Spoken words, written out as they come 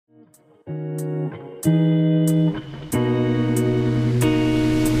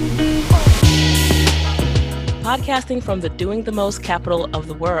Podcasting from the doing the most capital of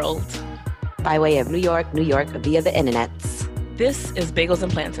the world. By way of New York via the internets. This is Bagels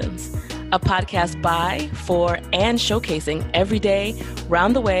and Plantains, a podcast by, for, and showcasing everyday,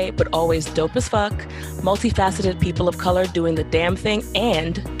 round the way, but always dope as fuck, multifaceted people of color doing the damn thing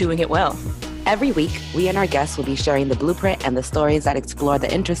and doing it well. Every week, we and our guests will be sharing the blueprint and the stories that explore the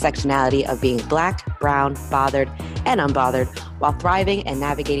intersectionality of being Black, brown, bothered, and unbothered while thriving and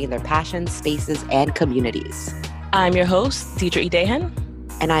navigating their passions, spaces, and communities. I'm your host, Deidre Edahan.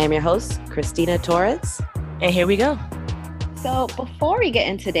 And I am your host, Christina Torres. And here we go. So before we get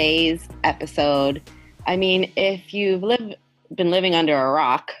into today's episode, I mean, if you've been living under a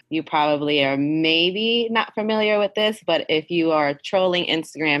rock, you probably are maybe not familiar with this, but if you are trolling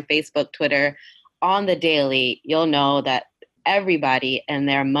Instagram, Facebook, Twitter on the daily, you'll know that everybody and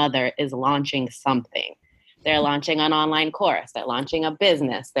their mother is launching something. They're launching an online course. They're launching a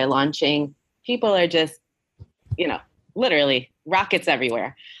business. People are just, literally rockets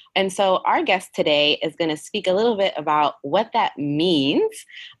everywhere. And so our guest today is going to speak a little bit about what that means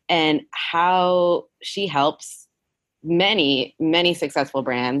and how she helps many, many successful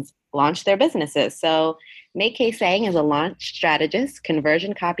brands launch their businesses. So May K. Sang is a launch strategist,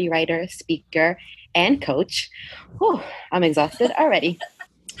 conversion copywriter, speaker, and coach. Whew, I'm exhausted already.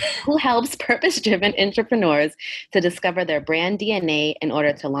 Who helps purpose-driven entrepreneurs to discover their brand DNA in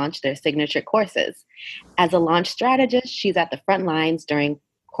order to launch their signature courses. As a launch strategist, she's at the front lines during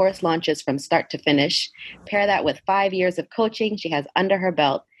course launches from start to finish. Pair that with 5 years of coaching she has under her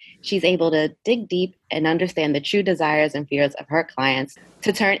belt. She's able to dig deep and understand the true desires and fears of her clients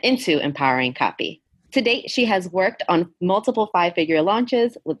to turn into empowering copy. To date, she has worked on multiple 5-figure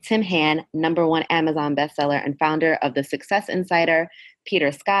launches with Tim Han, #1 Amazon bestseller and founder of the Success Insider,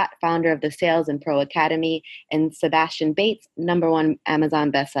 Peter Scott, founder of the Sales and Pro Academy, and Sebastian Bates, #1 Amazon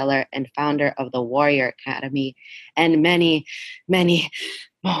bestseller and founder of the Warrior Academy, and many, many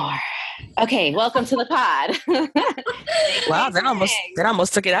more. Okay, welcome to the pod. Wow, that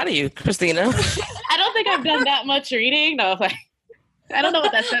almost took it out of you, Christina. I don't think I've done that much reading. No, I don't know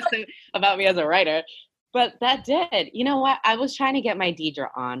what that says about me as a writer, but that did. You know what? I was trying to get my Deidre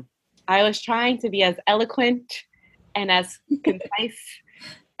on. I was trying to be as eloquent and as concise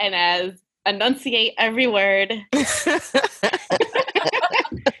and as enunciate every word.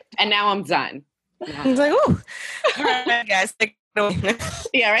 And now I'm done. I was like, ooh. All right, guys, take it away.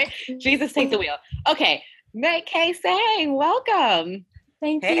 Yeah, right? Jesus, take the wheel. Okay, May K. Sang, welcome.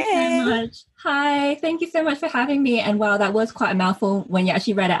 Thank you so much. Hi, thank you so much for having me. And wow, that was quite a mouthful when you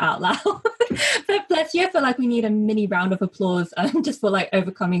actually read it out loud. But bless you, I feel like we need a mini round of applause just for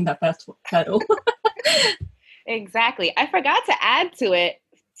overcoming that first hurdle. Exactly. I forgot to add to it.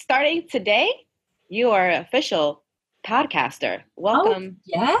 Starting today, you are an official podcaster. Welcome.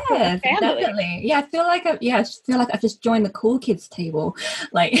 Oh, yes, definitely. Yeah, I feel like I've just joined the cool kids table,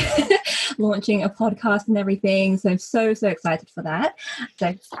 launching a podcast and everything. So I'm so excited for that.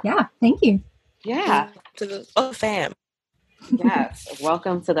 So yeah, thank you. Yeah. To the fam. Yes.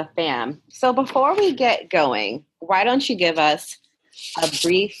 Welcome to the fam. So before we get going, why don't you give us a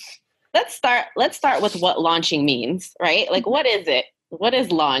brief, let's start with what launching means, right? Like, what is it? What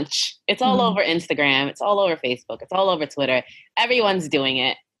is launch? It's all over Instagram. It's all over Facebook. It's all over Twitter. Everyone's doing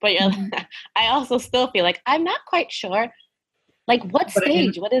it. But I also still feel like I'm not quite sure, what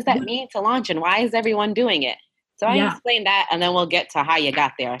stage? What does that mean to launch? And why is everyone doing it? So I explain that, and then we'll get to how you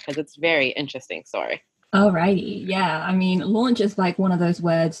got there, because it's a very interesting story. Alrighty. Yeah. I mean, launch is one of those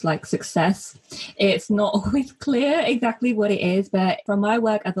words like success. It's not always clear exactly what it is, but from my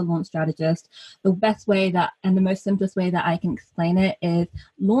work as a launch strategist, the best way and the most simplest way that I can explain it is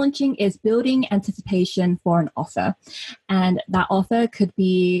launching is building anticipation for an offer. And that offer could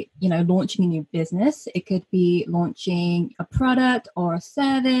be, launching a new business. It could be launching a product or a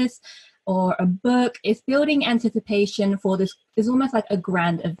service or a book. Is building anticipation for this is almost like a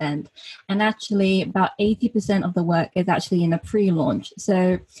grand event. And actually about 80% of the work is actually in a pre-launch.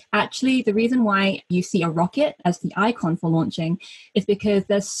 So actually the reason why you see a rocket as the icon for launching is because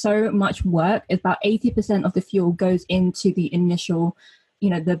there's so much work. It's about 80% of the fuel goes into the initial,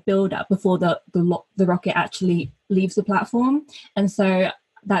 the build up before the rocket actually leaves the platform. And so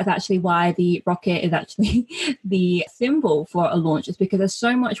that's actually why the rocket is actually the symbol for a launch, is because there's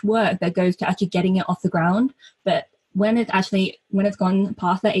so much work that goes to actually getting it off the ground. But when it's gone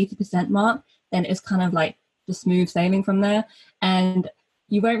past that 80% mark, then it's kind of like the smooth sailing from there. And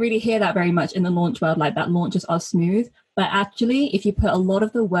you won't really hear that very much in the launch world, that launches are smooth. But actually, if you put a lot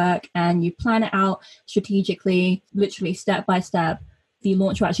of the work and you plan it out strategically, literally step by step, the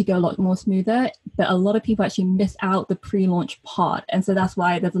launch will actually go a lot more smoother, but a lot of people actually miss out the pre-launch part. And so that's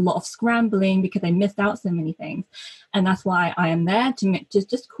why there's a lot of scrambling because they missed out so many things. And that's why I am there to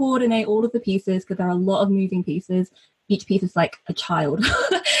just coordinate all of the pieces, because there are a lot of moving pieces. Each piece is like a child,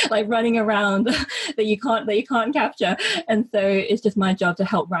 like running around that you can't capture. And so it's just my job to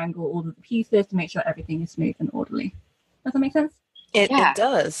help wrangle all of the pieces to make sure everything is smooth and orderly. Does that make sense? It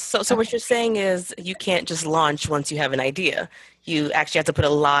does. So what you're saying is you can't just launch once you have an idea. You actually have to put a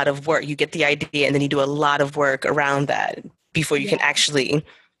lot of work. You get the idea and then you do a lot of work around that before you can actually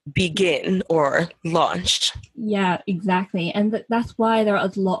begin or launch. Yeah, exactly. And that's why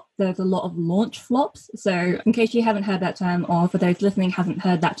there's a lot of launch flops. So in case you haven't heard that term, or for those listening haven't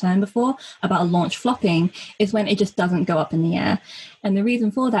heard that term before, about a launch flopping is when it just doesn't go up in the air. And the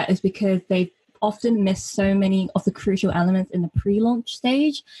reason for that is because they often miss so many of the crucial elements in the pre-launch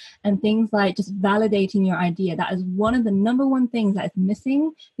stage, and things like just validating your idea. That is one of the number one things that is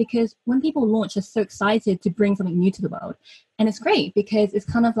missing, because when people launch, they're so excited to bring something new to the world. And it's great because it's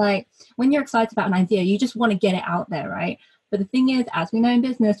kind of like when you're excited about an idea, you just want to get it out there, right? But the thing is, as we know in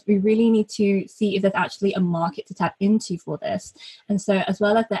business, we really need to see if there's actually a market to tap into for this. And so as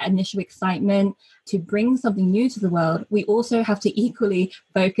well as that initial excitement to bring something new to the world, we also have to equally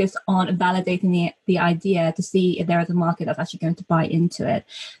focus on validating the idea to see if there is a market that's actually going to buy into it.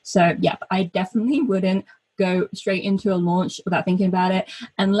 So yeah, I definitely wouldn't go straight into a launch without thinking about it,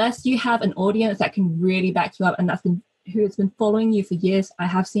 unless you have an audience that can really back you up, and that's who has been following you for years. I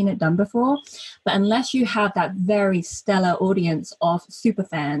have seen it done before, but unless you have that very stellar audience of super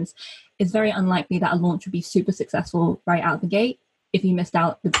fans, it's very unlikely that a launch would be super successful right out the gate if you missed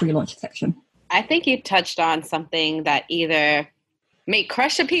out the pre-launch section. I think you touched on something that either may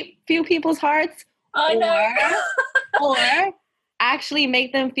crush a few people's hearts, or actually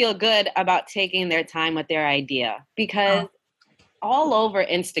make them feel good about taking their time with their idea. Because all over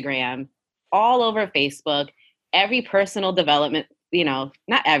Instagram, all over Facebook, every personal development,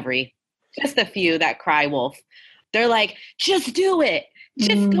 not every, just a few that cry wolf. They're like, just do it.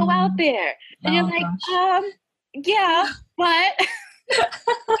 Just go out there. And you're like, yeah, but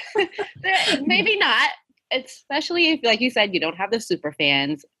maybe not. Especially if, like you said, you don't have the super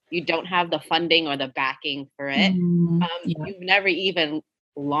fans, you don't have the funding or the backing for it. You've never even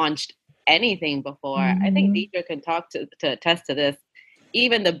launched anything before. I think Deidre can talk to attest to this.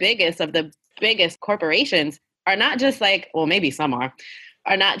 Even the biggest of the biggest corporations are not just like, well, maybe some are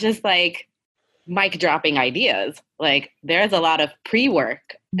not just like mic dropping ideas. Like there's a lot of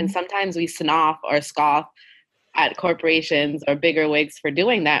pre-work, and sometimes we scoff at corporations or bigger wigs for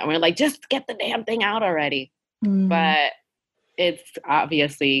doing that. And we're like, just get the damn thing out already. But it's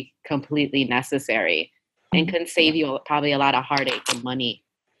obviously completely necessary and can save you probably a lot of heartache and money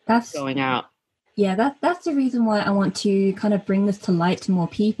going out. Yeah, that's the reason why I want to kind of bring this to light to more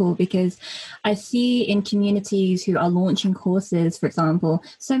people, because I see in communities who are launching courses, for example,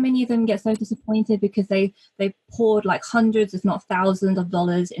 so many of them get so disappointed because they poured like hundreds, if not thousands of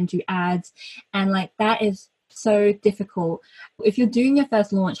dollars into ads. And like that is so difficult. If you're doing your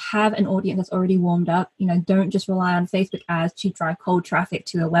first launch, have an audience that's already warmed up. Don't just rely on Facebook ads to drive cold traffic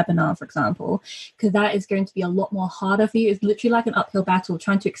to a webinar, for example, because that is going to be a lot more harder for you. It's literally like an uphill battle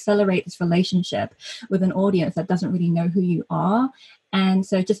trying to accelerate this relationship with an audience that doesn't really know who you are. And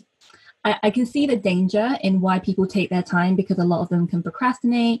so I can see the danger in why people take their time, because a lot of them can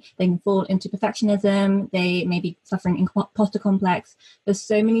procrastinate, they can fall into perfectionism, they may be suffering imposter complex. There's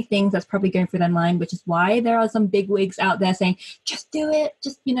so many things that's probably going through their mind, which is why there are some big wigs out there saying, just do it,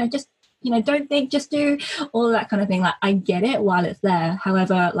 don't think, just do, all of that kind of thing. Like, I get it while it's there.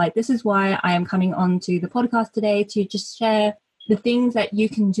 However, like, this is why I am coming on to the podcast today to just share the things that you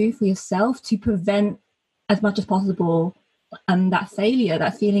can do for yourself to prevent as much as possible that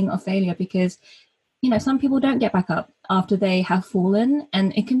feeling of failure, because some people don't get back up after they have fallen,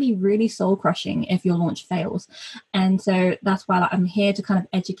 and it can be really soul crushing if your launch fails. And so that's why I'm here to kind of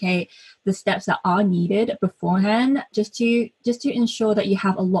educate the steps that are needed beforehand, just to ensure that you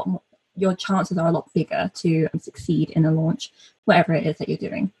have a lot more, your chances are a lot bigger to succeed in a launch, whatever it is that you're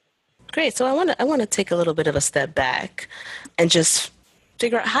doing. Great. So I want to take a little bit of a step back and just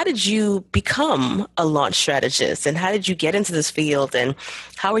figure out, how did you become a launch strategist, and how did you get into this field, and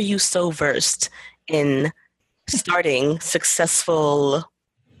how are you so versed in starting successful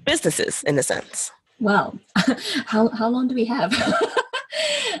businesses in a sense? Well, how long do we have?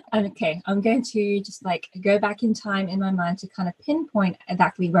 Okay, I'm going to just like go back in time in my mind to kind of pinpoint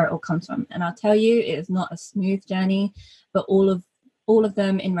exactly where it all comes from. And I'll tell you, it is not a smooth journey, but all of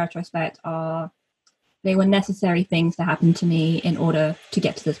them in retrospect they were necessary things to happen to me in order to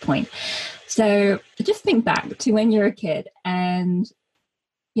get to this point. So just think back to when you're a kid and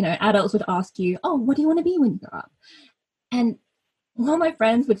adults would ask you, oh, what do you want to be when you grow up? And all my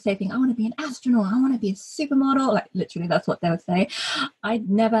friends would say things, I want to be an astronaut, I want to be a supermodel. Like literally that's what they would say. I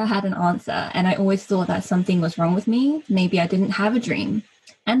never had an answer. And I always thought that something was wrong with me. Maybe I didn't have a dream.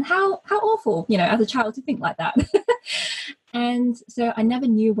 And how awful, as a child to think like that. And so I never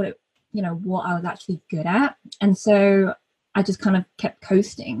knew what I was actually good at. And so I just kind of kept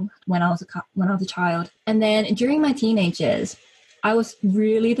coasting when I was a child. And then during my teenage years, I was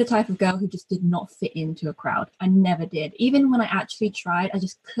really the type of girl who just did not fit into a crowd. I never did. Even when I actually tried, I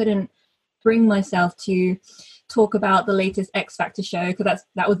just couldn't bring myself to talk about the latest X Factor show, because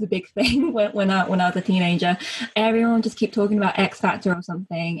that was the big thing when I was a teenager. Everyone just kept talking about X Factor or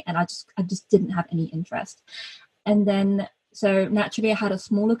something, and I just didn't have any interest. And then so naturally I had a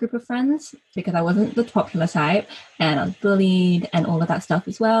smaller group of friends because I wasn't the popular type, and I was bullied and all of that stuff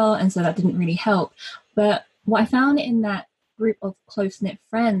as well, and so that didn't really help. But what I found in that group of close-knit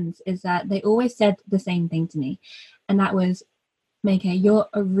friends is that they always said the same thing to me, and that was, Maike, you're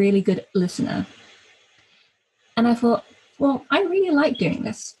a really good listener. And I thought, well, I really like doing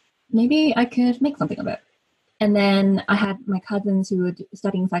this. Maybe I could make something of it. And then I had my cousins who were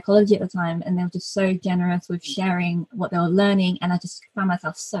studying psychology at the time, and they were just so generous with sharing what they were learning, and I just found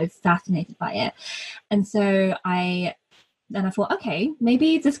myself so fascinated by it. And so I thought, okay,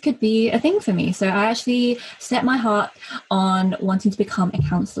 maybe this could be a thing for me. So I actually set my heart on wanting to become a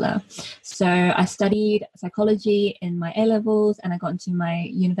counselor. So I studied psychology in my A-levels, and I got into my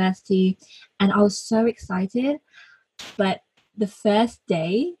university, and I was so excited. But the first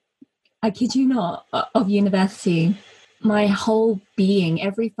day, I kid you not, of university, my whole being,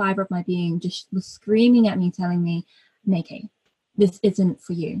 every fiber of my being just was screaming at me, telling me, Maike, this isn't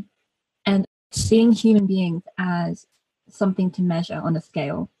for you. And seeing human beings as something to measure on a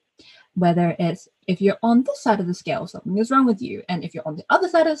scale, whether it's if you're on this side of the scale, something is wrong with you, and if you're on the other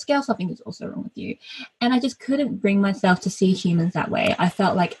side of the scale, something is also wrong with you. And I just couldn't bring myself to see humans that way. I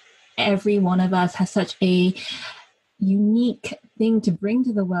felt like every one of us has such a unique thing to bring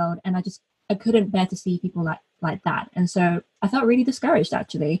to the world, and I couldn't bear to see people like that. And so I felt really discouraged,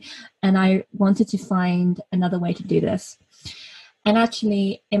 actually, and I wanted to find another way to do this. And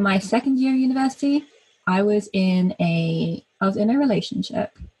actually, in my second year of university, I was in a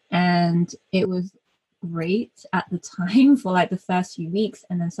relationship, and it was great at the time for like the first few weeks,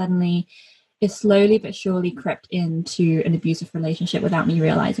 and then suddenly it slowly but surely crept into an abusive relationship without me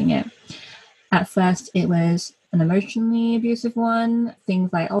realizing it. At first, it was an emotionally abusive one.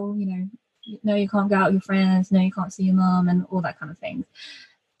 Things like, oh, no, you can't go out with your friends, no, you can't see your mom, and all that kind of thing.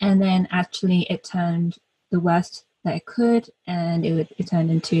 And then actually it turned the worst that it could, and it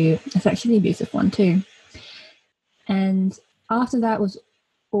turned into a sexually abusive one too. And after that was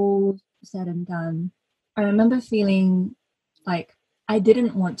all said and done, I remember feeling like I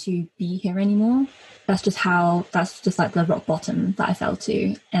didn't want to be here anymore. That's just like the rock bottom that I fell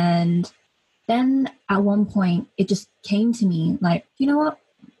to. And then at one point it just came to me like, you know what?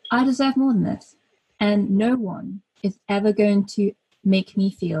 I deserve more than this. And no one is ever going to make me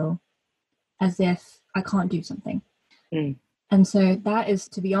feel as if I can't do something. Mm. And so that is,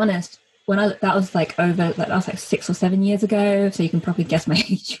 to be honest, that was like 6 or 7 years ago. So you can probably guess my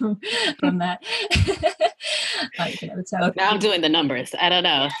age from that. Now I'm doing the numbers. I don't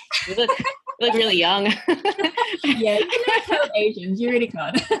know. You look really young. Yeah, you can never tell Asians. You really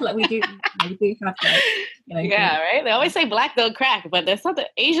can't. Like we do have to. Yeah, right. They always say black don't crack, but there's something.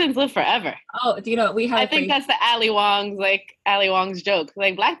 Asians live forever. Oh, do you know we have? I think that's the Ali Wong's joke.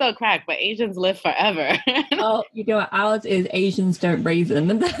 Like black don't crack, but Asians live forever. Oh, you know what? Ours is Asians don't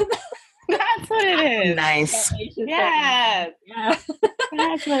raisin. That's what it is. Nice. Yeah.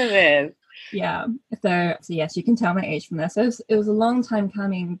 That's what it is. Yeah. So yes, you can tell my age from this. So it was a long time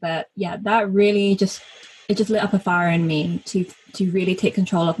coming, but yeah, that really just lit up a fire in me to really take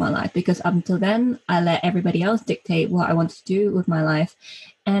control of my life, because up until then I let everybody else dictate what I wanted to do with my life.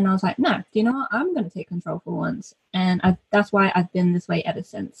 And I was like, no, you know what? I'm going to take control for once. And that's why I've been this way ever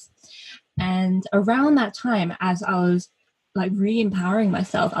since. And around that time, as I was like re-empowering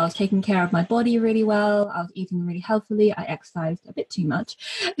myself, I was taking care of my body really well. I was eating really healthily. I exercised a bit too much.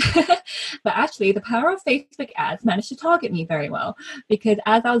 But actually, the power of Facebook ads managed to target me very well, because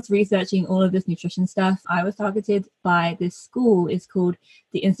as I was researching all of this nutrition stuff, I was targeted by this school. It's called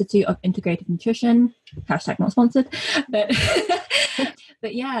the Institute of Integrative Nutrition. # not sponsored. But,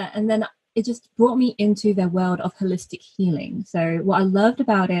 but yeah, and then it just brought me into their world of holistic healing. So what I loved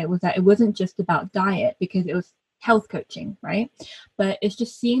about it was that it wasn't just about diet, because it was health coaching, right? But it's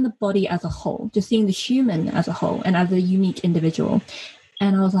just seeing the body as a whole, just seeing the human as a whole and as a unique individual.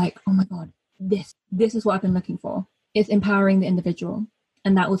 And I was like, oh my God, this is what I've been looking for. It's empowering the individual.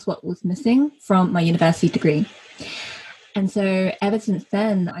 And that was what was missing from my university degree. And so ever since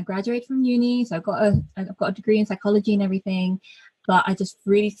then, I graduated from uni. So I've got a degree in psychology and everything. But I just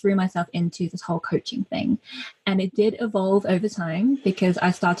really threw myself into this whole coaching thing. And it did evolve over time because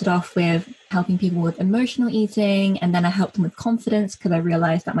I started off with helping people with emotional eating. And then I helped them with confidence because I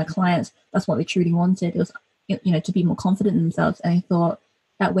realized that my clients, that's what they truly wanted. It was, to be more confident in themselves. And I thought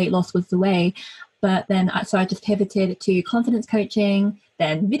that weight loss was the way. But then, I just pivoted to confidence coaching,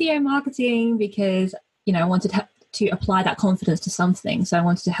 then video marketing, because, I wanted to apply that confidence to something. So I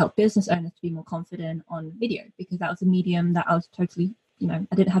wanted to help business owners to be more confident on video, because that was a medium that I was totally,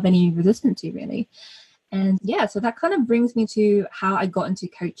 I didn't have any resistance to really. And yeah, so that kind of brings me to how I got into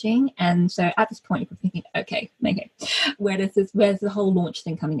coaching. And so at this point, you're thinking, okay, where's the whole launch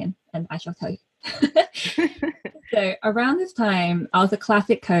thing coming in? And I shall tell you. So around this time, I was a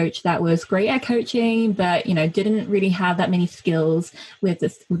classic coach that was great at coaching, but, didn't really have that many skills with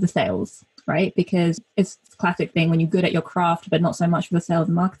the sales, right? Because it's a classic thing when you're good at your craft, but not so much with the sales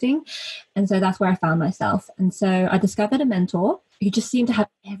and marketing. And so that's where I found myself. And so I discovered a mentor who just seemed to have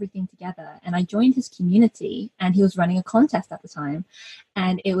everything together. And I joined his community, and he was running a contest at the time.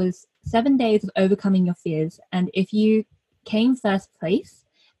 And it was 7 days of overcoming your fears. And if you came first place,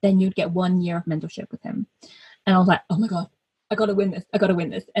 then you'd get 1 year of mentorship with him. And I was like, oh my God, I got to win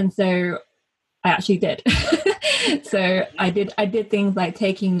this. And so I actually did. So I did things like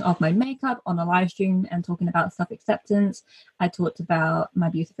taking off my makeup on a live stream and talking about self-acceptance. I talked about my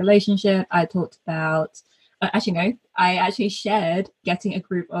abusive relationship. I talked about, I actually shared getting a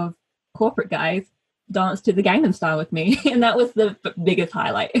group of corporate guys dance to the Gangnam Style with me. And that was the biggest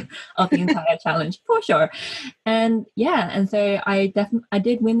highlight of the entire challenge, for sure. And yeah, and so I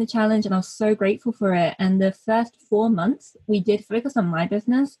did win the challenge, and I was so grateful for it. And the first 4 months, we did focus on my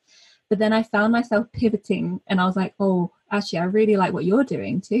business. But then I found myself pivoting, and I was like, oh, actually, I really like what you're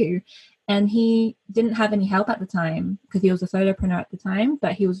doing too. And he didn't have any help at the time because he was a solopreneur at the time,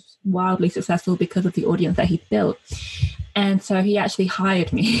 but he was wildly successful because of the audience that he built. And so he actually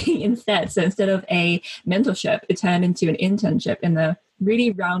hired me instead. So instead of a mentorship, it turned into an internship in a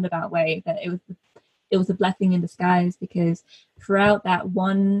really roundabout way. That it was a blessing in disguise, because throughout that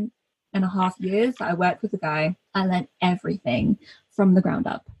 1.5 years that I worked with the guy, I learned everything from the ground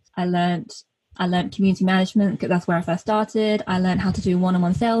up. I learned community management, because that's where I first started. I learned how to do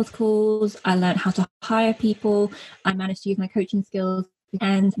one-on-one sales calls. I learned how to hire people. I managed to use my coaching skills.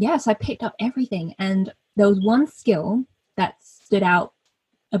 And yes, I picked up everything. And there was one skill that stood out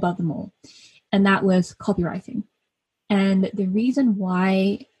above them all, and that was copywriting. And the reason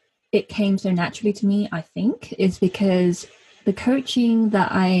why it came so naturally to me, I think, is because the coaching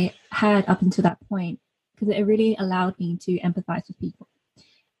that I had up until that point, because it really allowed me to empathize with people.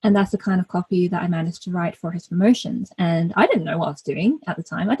 And that's the kind of copy that I managed to write for his promotions. And I didn't know what I was doing at the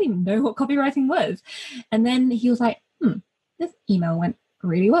time. I didn't even know what copywriting was. And then he was like, this email went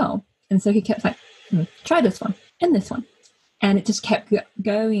really well. And so he kept like, try this one and this one. And it just kept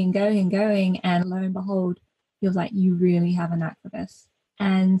going and going and going. And lo and behold, he was like, you really have a knack for this.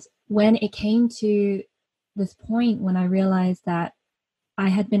 And when it came to this point, when I realized that I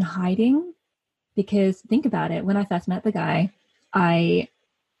had been hiding, because think about it, when I first met the guy, I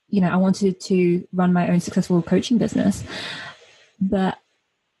wanted to run my own successful coaching business, but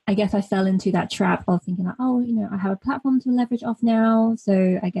I guess I fell into that trap of thinking like, I have a platform to leverage off now,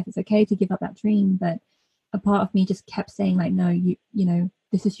 so I guess it's okay to give up that dream. But a part of me just kept saying like, no,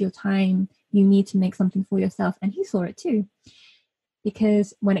 this is your time. You need to make something for yourself. And he saw it too,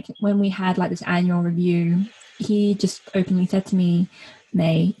 because when we had like this annual review, he just openly said to me,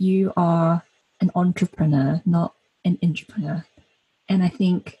 May, you are an entrepreneur, not an intrapreneur. And I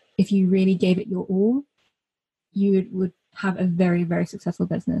think if you really gave it your all, you would have a very, very successful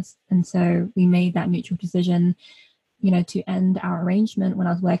business. And so we made that mutual decision, to end our arrangement when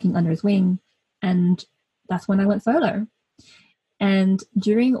I was working under his wing. And that's when I went solo. And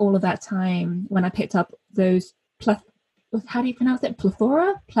during all of that time, when I picked up those, how do you pronounce it?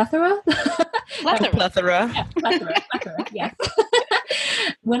 Plethora? Plethora. Yeah, plethora, yes.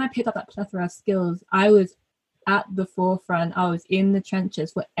 When I picked up that plethora of skills, I was at the forefront. I was in the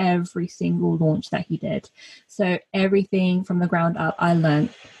trenches for every single launch that he did. So everything from the ground up, I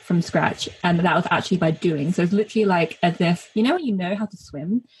learned from scratch. And that was actually by doing. So it's literally like as if, when you know how to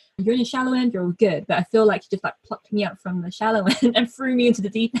swim, you're in the shallow end, you're all good. But I feel like he just like plucked me up from the shallow end and threw me into the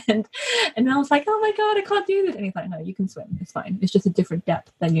deep end. And I was like, oh my God, I can't do this. And he's like, no, you can swim. It's fine. It's just a different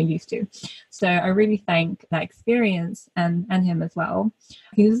depth than you're used to. So I really thank that experience and him as well.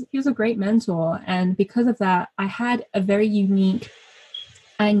 He was a great mentor. And because of that, I had a very unique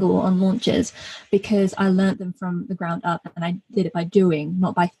angle on launches because I learned them from the ground up, and I did it by doing,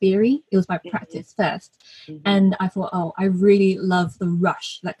 not by theory. It was by practice first. And I thought, oh, I really love the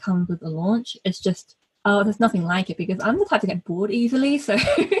rush that comes with the launch. It's just, oh, there's nothing like it, because I'm the type to get bored easily. So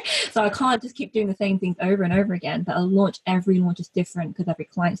so I can't just keep doing the same things over and over again. But every launch is different because every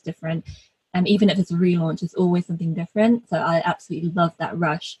client's different. And even if it's a relaunch, it's always something different. So I absolutely love that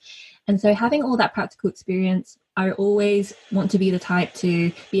rush. And so having all that practical experience, I always want to be the type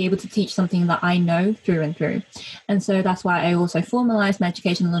to be able to teach something that I know through and through. And so that's why I also formalized my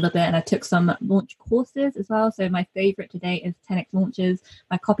education a little bit, and I took some launch courses as well. So my favorite today is 10x Launches,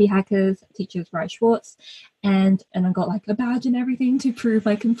 my Copy Hackers teacher is Ryan Schwartz. And I got like a badge and everything to prove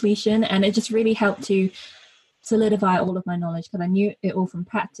my completion. And it just really helped to solidify all of my knowledge, because I knew it all from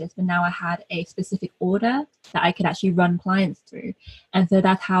practice, but now I had a specific order that I could actually run clients through. And so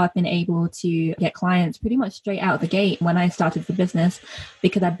that's how I've been able to get clients pretty much straight out of the gate when I started the business,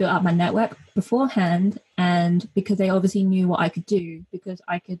 because I built up my network beforehand, and because they obviously knew what I could do, because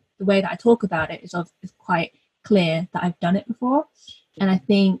the way that I talk about it is quite clear that I've done it before. And I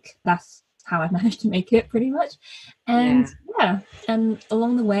think that's how I've managed to make it pretty much. And and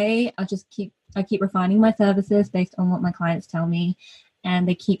along the way, I keep refining my services based on what my clients tell me. And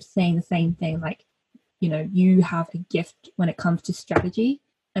they keep saying the same thing, like, you know, you have a gift when it comes to strategy.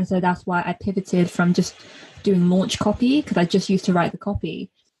 And so that's why I pivoted from just doing launch copy, because I just used to write the copy.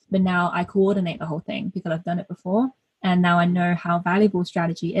 But now I coordinate the whole thing because I've done it before. And now I know how valuable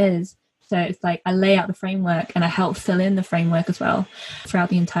strategy is. So it's like I lay out the framework and I help fill in the framework as well throughout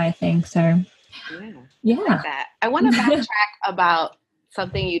the entire thing. So yeah. I like that. I want to backtrack about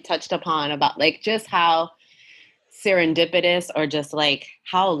something you touched upon about like just how serendipitous, or just like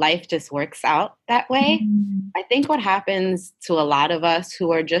how life just works out that way. I think what happens to a lot of us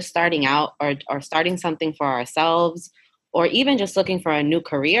who are just starting out or starting something for ourselves, or even just looking for a new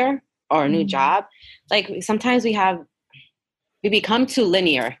career or a new job, like sometimes we become too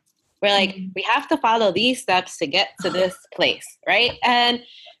linear. We're like, we have to follow these steps to get to this place, right? And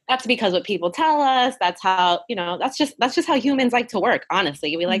that's because what people tell us, that's how, you know, that's just how humans like to work,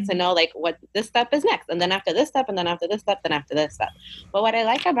 honestly. We like to know like what this step is next, and then after this step, and then after this step, then after this step. But what I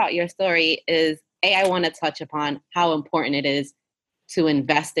like about your story is, I want to touch upon how important it is to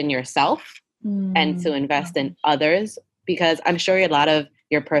invest in yourself and to invest in others, because I'm sure a lot of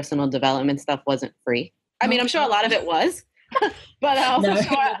your personal development stuff wasn't free. I mean, I'm sure a lot of it was, but I'm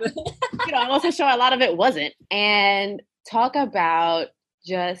also sure a lot of it wasn't. And talk about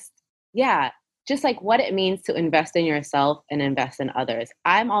just like what it means to invest in yourself and invest in others.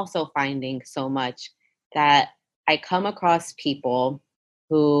 I'm also finding so much that I come across people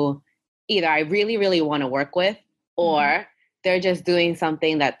who either I really, really want to work with, or they're just doing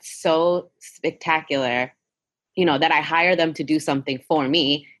something that's so spectacular, you know, that I hire them to do something for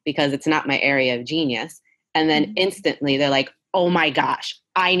me because it's not my area of genius. And then instantly they're like, oh my gosh,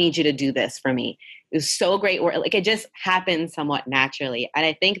 I need you to do this for me. It was so great work. Like it just happens somewhat naturally. And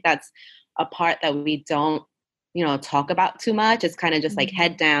I think that's a part that we don't, you know, talk about too much. It's kind of just like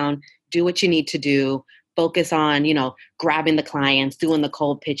head down, do what you need to do, focus on, you know, grabbing the clients, doing the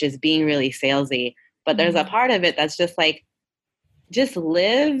cold pitches, being really salesy. But there's a part of it that's just like, just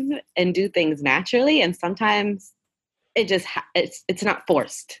live and do things naturally. And sometimes it just, it's not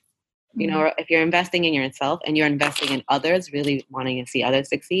forced. You know, if you're investing in yourself and you're investing in others, really wanting to see others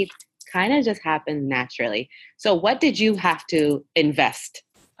succeed, kind of just happens naturally. So what did you have to invest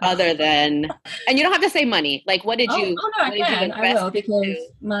other than, and you don't have to say money, like what did you? Oh no, I will, because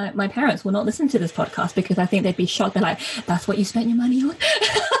my parents will not listen to this podcast, because I think they'd be shocked. They're like, that's what you spent your money on?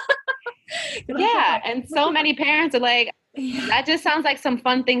 Yeah, and so many parents are like, that just sounds like some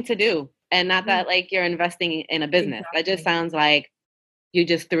fun thing to do, and not that like you're investing in a business. Exactly. That just sounds like you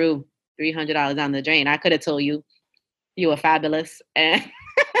just threw $300 down the drain. I could have told you were fabulous and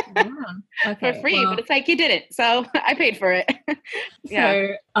for free, but it's like you didn't, so I paid for it.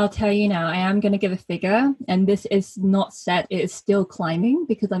 So I'll tell you now, I am going to give a figure, and this is not set. It is still climbing,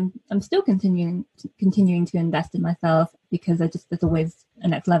 because I'm still continuing to invest in myself, because there's always a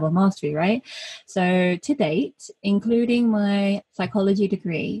next level of mastery, right? So to date, including my psychology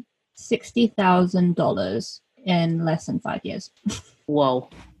degree, $60,000 in less than 5 years. Whoa.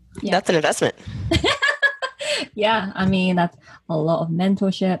 Yeah. That's an investment. Yeah, I mean, that's a lot of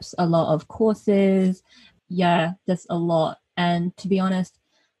mentorships, a lot of courses. Yeah, there's a lot. And to be honest,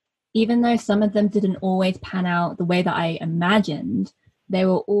 even though some of them didn't always pan out the way that I imagined, they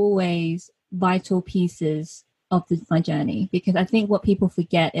were always vital pieces of my journey. Because I think what people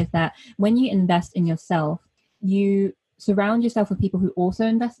forget is that when you invest in yourself, you surround yourself with people who also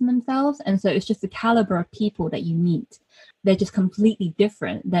invest in themselves. And so it's just the caliber of people that you meet. They're just completely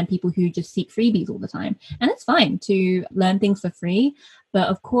different than people who just seek freebies all the time. And it's fine to learn things for free. But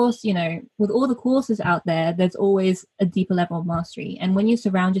of course, you know, with all the courses out there, there's always a deeper level of mastery. And when you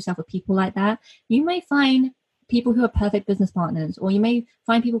surround yourself with people like that, you may find people who are perfect business partners, or you may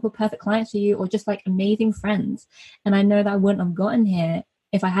find people who are perfect clients for you, or just like amazing friends. And I know that I wouldn't have gotten here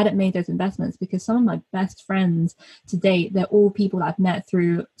if I hadn't made those investments, because some of my best friends to date, they're all people that I've met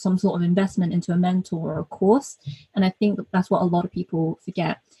through some sort of investment into a mentor or a course. And I think that's what a lot of people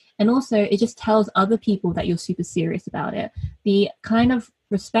forget. And also, it just tells other people that you're super serious about it. The kind of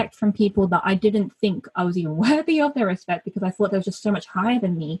respect from people that I didn't think I was even worthy of their respect, because I thought they were just so much higher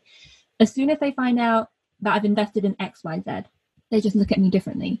than me. As soon as they find out that I've invested in X, Y, Z, they just look at me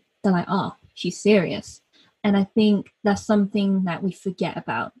differently. They're like, oh, she's serious. And I think that's something that we forget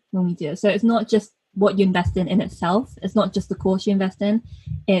about when we do it. So it's not just what you invest in itself. It's not just the course you invest in.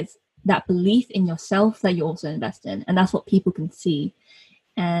 It's that belief in yourself that you also invest in. And that's what people can see.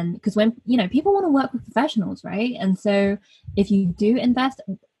 And because when, you know, people want to work with professionals, right? And so if you do invest,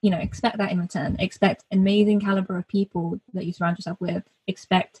 you know, expect that in return. Expect amazing caliber of people that you surround yourself with.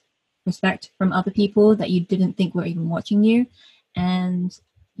 Expect respect from other people that you didn't think were even watching you. And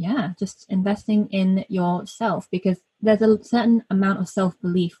yeah, just investing in yourself, because there's a certain amount of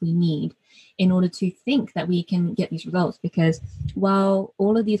self-belief we need in order to think that we can get these results. Because while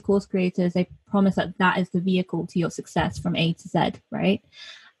all of these course creators, they promise that that is the vehicle to your success from A to Z, right?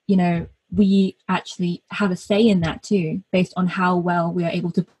 You know, we actually have a say in that too, based on how well we are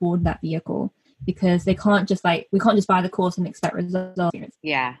able to board that vehicle, because they can't just we can't just buy the course and expect results.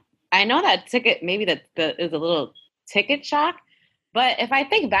 Yeah. I know that ticket, maybe that is a little ticket shock. But if I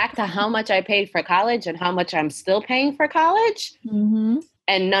think back to how much I paid for college and how much I'm still paying for college, mm-hmm.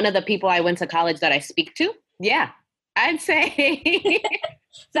 and none of the people I went to college that I speak to, yeah, I'd say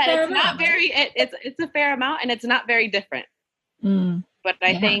that it's not very, it's a fair amount, and it's not very different. But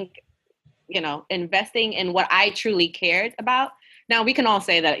I think, you know, investing in what I truly cared about. Now, we can all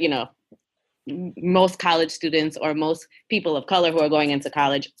say that, you know, most college students or most people of color who are going into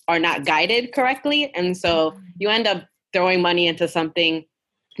college are not guided correctly. And so you end up throwing money into something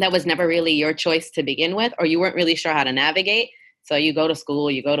that was never really your choice to begin with, or you weren't really sure how to navigate. So you go to school,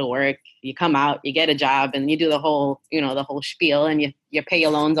 you go to work, you come out, you get a job, and you do the whole spiel, and you pay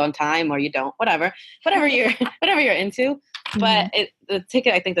your loans on time, or you don't, whatever you're into. But I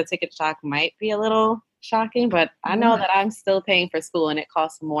think the ticket shock might be a little shocking, but I know that I'm still paying for school, and it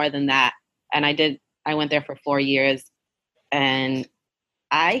costs more than that. And I went there for 4 years, and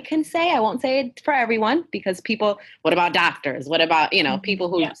I can say, I won't say it for everyone, because people, what about doctors? What about, you know, people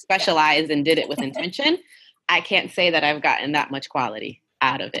who specialize and did it with intention? I can't say that I've gotten that much quality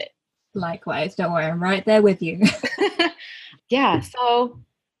out of it. Likewise, don't worry, I'm right there with you. Yeah, so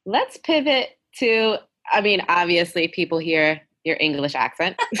let's pivot to, I mean, obviously people hear your English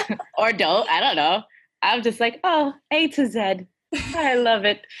accent or don't, I don't know. I'm just like, oh, A to Z. I love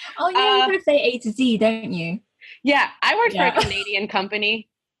it. Oh, yeah, you could say A to Z, don't you? Yeah, I worked for a Canadian company.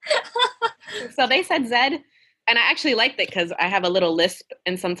 So they said Z, and I actually liked it because I have a little lisp,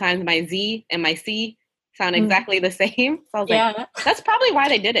 and sometimes my Z and my C sound exactly the same. So I was like, that's probably why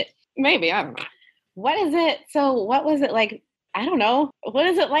they did it. Maybe, I don't know. What is it? So what was it like? I don't know. What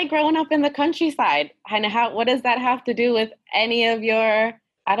is it like growing up in the countryside? And what does that have to do with any of your,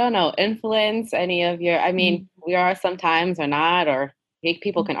 I don't know, influence, any of your, I mean, we are sometimes or not, or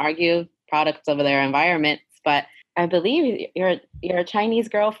people can argue products of their environments, but I believe you're a Chinese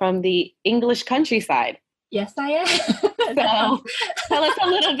girl from the English countryside. Yes, I am. So tell us a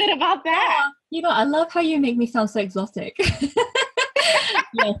little bit about that. You know, I love how you make me sound so exotic.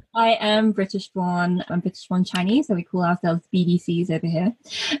 Yes, I am British born. I'm British born Chinese, so we call ourselves BDCs over here.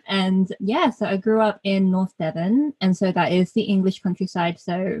 And yeah, so I grew up in North Devon, and so that is the English countryside.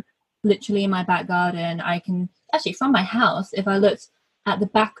 So literally in my back garden, I can actually, from my house, if I looked at the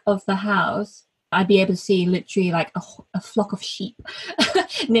back of the house, I'd be able to see literally like a flock of sheep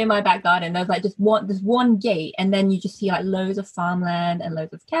near my back garden. There's like there's one gate, and then you just see like loads of farmland and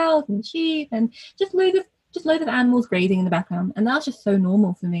loads of cows and sheep and just loads of animals grazing in the background. And that's just so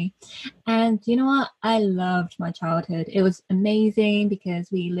normal for me. And you know what? I loved my childhood. It was amazing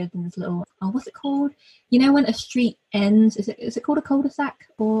because we lived in this little, what's it called? You know, when a street ends, is it called a cul-de-sac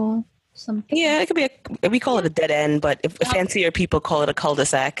or something? Yeah, it could be we call it a dead end, but if fancier people call it a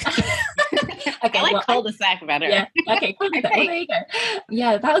cul-de-sac. Okay, I like cul-de-sac better. Yeah, okay, cul-de-sac. Well, there you go.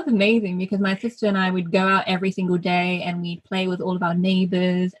 Yeah, that was amazing because my sister and I would go out every single day and we'd play with all of our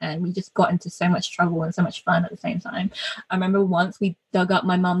neighbors, and we just got into so much trouble and so much fun at the same time. I remember once we dug up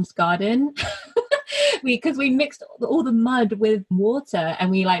my mum's garden because we mixed all the mud with water and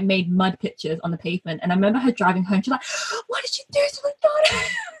we like made mud pictures on the pavement. And I remember her driving home. She's like, "What did you do to my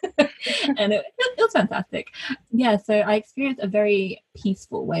daughter?" And it was fantastic. Yeah, so I experienced a very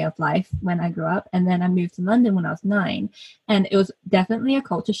peaceful way of life when I grew up. And then I moved to London when I was 9. And it was definitely a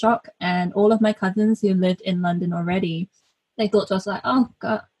culture shock. And all of my cousins who lived in London already, they thought to us like, "Oh,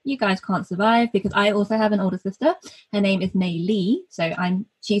 God, you guys can't survive," because I also have an older sister. Her name is Mei Lee. So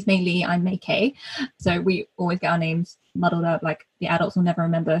she's Mei Lee, I'm Mei Kay. So we always get our names muddled up. Like the adults will never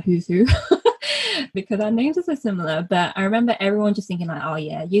remember who's who because our names are so similar. But I remember everyone just thinking like, "Oh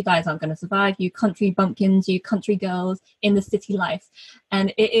yeah, you guys aren't going to survive. You country bumpkins, you country girls in the city life."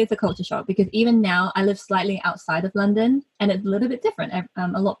 And it is a culture shock because even now I live slightly outside of London and it's a little bit different.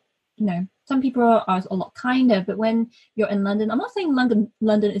 A lot, some people are a lot kinder, but when you're in London, I'm not saying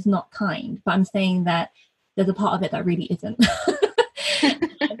London is not kind, but I'm saying that there's a part of it that really isn't.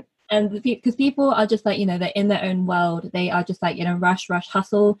 And because people are just like, they're in their own world. They are just like, rush,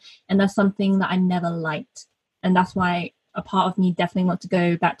 hustle. And that's something that I never liked. And that's why a part of me definitely wants to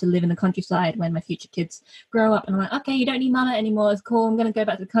go back to live in the countryside when my future kids grow up. And I'm like, okay, you don't need mama anymore. It's cool. I'm going to go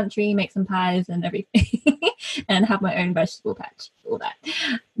back to the country, make some pies and everything and have my own vegetable patch, all that.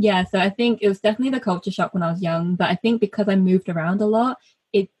 Yeah, so I think it was definitely the culture shock when I was young. But I think because I moved around a lot,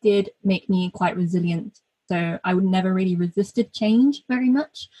 it did make me quite resilient. So I would never really resisted change very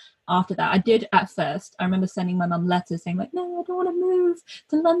much. After that, I did at first. I remember sending my mum letters saying like, "No, I don't want to move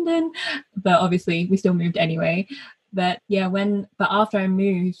to London." But obviously we still moved anyway. But yeah, but after I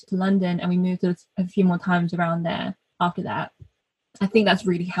moved to London and we moved a few more times around there after that, I think that's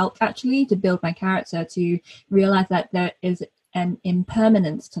really helped actually to build my character, to realize that there is an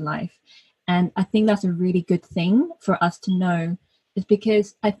impermanence to life. And I think that's a really good thing for us to know, is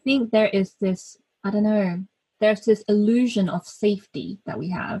because I think there is this, there's this illusion of safety that we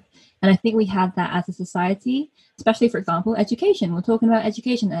have. And I think we have that as a society, especially, for example, education. We're talking about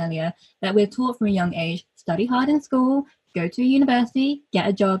education earlier, that we're taught from a young age, study hard in school, go to a university, get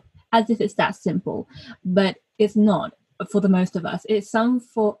a job, as if it's that simple. But it's not for the most of us. It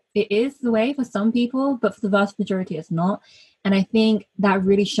is the way for some people, but for the vast majority, it's not. And I think that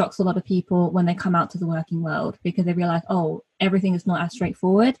really shocks a lot of people when they come out to the working world, because they realize, oh, everything is not as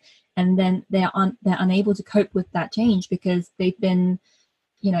straightforward. And then they're unable to cope with that change because they've been,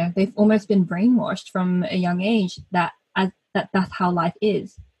 they've almost been brainwashed from a young age that that's how life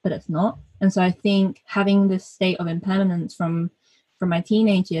is, but it's not. And so I think having this state of impermanence from my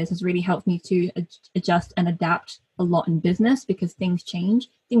teenage years has really helped me to adjust and adapt a lot in business, because things change,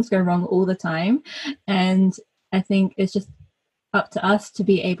 things go wrong all the time. And I think it's just up to us to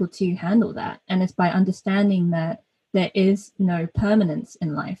be able to handle that. And it's by understanding that there is no permanence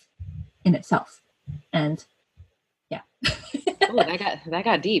in life in itself. And yeah. Oh, that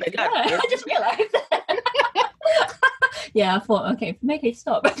got deep. I just realized. Yeah, I thought, okay, make it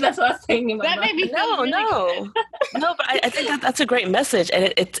stop. That's what I was saying in my mind. Made me no, but I think that's a great message.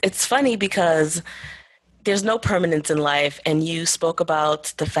 And it's funny because there's no permanence in life. And you spoke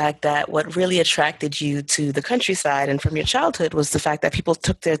about the fact that what really attracted you to the countryside and from your childhood was the fact that people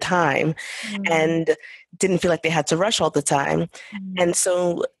took their time and didn't feel like they had to rush all the time. And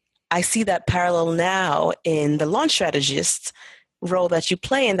so I see that parallel now in the launch strategist role that you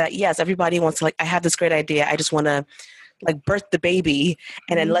play, in that, yes, everybody wants to, like, I have this great idea. I just want to like birth the baby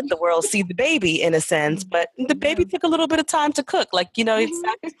and then let the world see the baby, in a sense. But the baby took a little bit of time to cook. Like, it's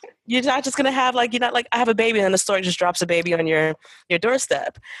not, you're not just going to have like, you're not like, I have a baby and then the store just drops a baby on your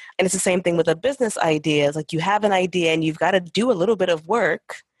doorstep. And it's the same thing with a business idea. It's like you have an idea and you've got to do a little bit of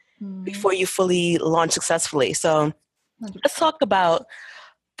work before you fully launch successfully. So let's talk about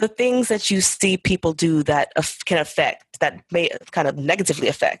the things that you see people do that that may kind of negatively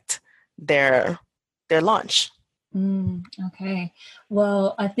affect their launch. Okay.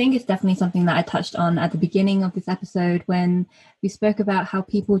 Well, I think it's definitely something that I touched on at the beginning of this episode when we spoke about how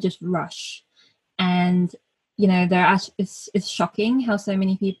people just rush. And, it's shocking how so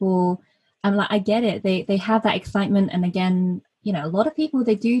many people, I'm like, I get it. They have that excitement. And again, a lot of people,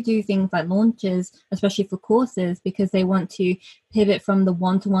 they do things like launches, especially for courses, because they want to pivot from the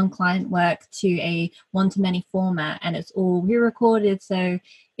one-to-one client work to a one-to-many format. And it's all re-recorded. So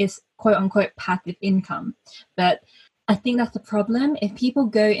it's quote unquote passive income. But I think that's the problem. If people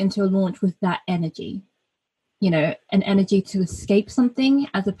go into a launch with that energy, an energy to escape something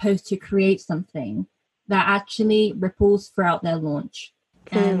as opposed to create something, that actually ripples throughout their launch.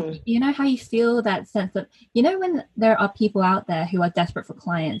 And you know how you feel that sense of, when there are people out there who are desperate for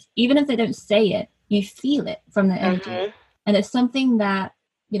clients, even if they don't say it, you feel it from their energy. And it's something that,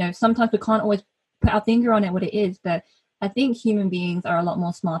 sometimes we can't always put our finger on it, what it is, but I think human beings are a lot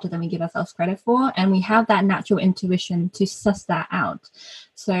more smarter than we give ourselves credit for, and we have that natural intuition to suss that out.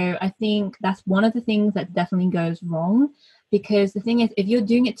 So I think that's one of the things that definitely goes wrong, because the thing is, if you're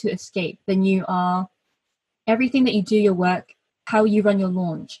doing it to escape, then you are, everything that you do, your work, how you run your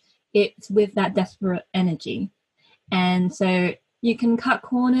launch, it's with that desperate energy. And so you can cut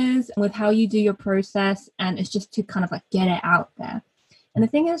corners with how you do your process, and it's just to kind of like get it out there. And the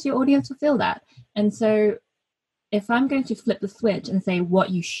thing is, your audience will feel that. And so if I'm going to flip the switch and say what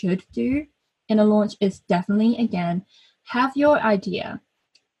you should do in a launch is definitely, again, have your idea.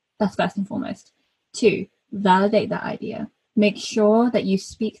 That's first and foremost. 2, validate that idea. Make sure that you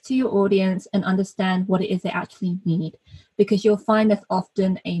speak to your audience and understand what it is they actually need, because you'll find there's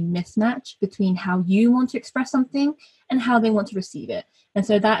often a mismatch between how you want to express something and how they want to receive it. And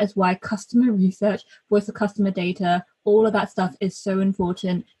so that is why customer research, voice of customer data, all of that stuff is so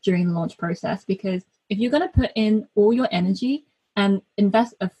important during the launch process, because if you're going to put in all your energy and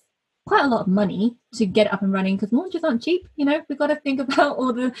invest quite a lot of money to get it up and running, because launches aren't cheap, we've got to think about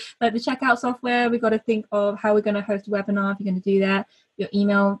all the checkout software, we've got to think of how we're going to host a webinar if you're going to do that, your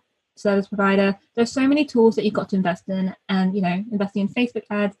email service provider. There's so many tools that you've got to invest in, and investing in Facebook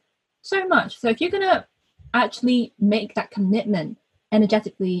ads, so much. So if you're going to actually make that commitment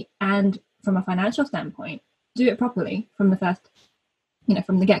energetically and from a financial standpoint, do it properly from the first,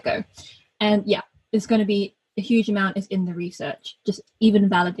 from the get-go. And yeah, it's going to be a huge amount is in the research, just even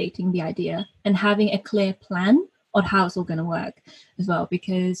validating the idea and having a clear plan on how it's all going to work as well.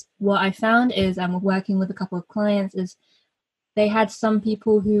 Because what I found is, I'm working with a couple of clients, is they had some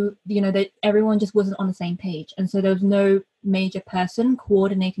people who, everyone just wasn't on the same page. And so there was no major person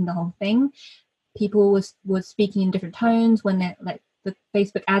coordinating the whole thing. People was speaking in different tones when they're like, the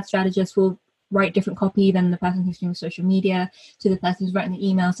Facebook ad strategist will write different copy than the person who's doing social media, to the person who's writing the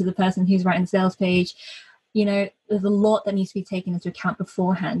emails, to the person who's writing the sales page. There's a lot that needs to be taken into account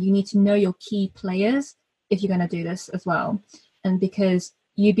beforehand. You need to know your key players if you're going to do this as well. And because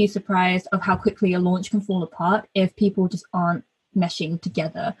you'd be surprised of how quickly a launch can fall apart if people just aren't meshing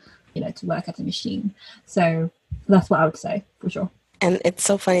together, to work as a machine. So that's what I would say for sure. And it's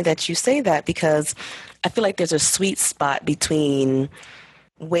so funny that you say that, because I feel like there's a sweet spot between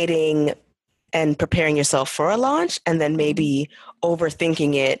waiting and preparing yourself for a launch and then maybe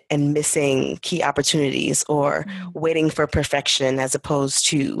overthinking it and missing key opportunities, or waiting for perfection as opposed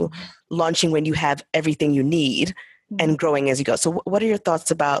to launching when you have everything you need and growing as you go. So what are your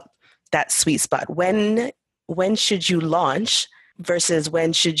thoughts about that sweet spot? When should you launch versus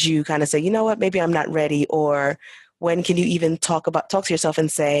when should you kind of say, you know what, maybe I'm not ready? Or when can you even talk to yourself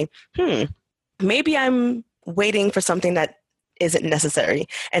and say, maybe I'm waiting for something that isn't necessary?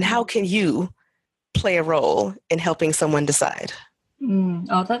 And how can you play a role in helping someone decide?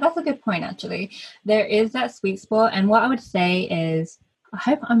 That's a good point, actually. There is that sweet spot. And what I would say is, I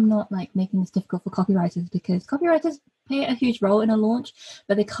hope I'm not like making this difficult for copywriters, because copywriters play a huge role in a launch,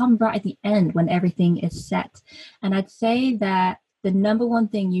 but they come right at the end when everything is set. And I'd say that the number one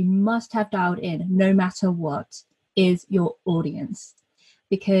thing you must have dialed in, no matter what, is your audience.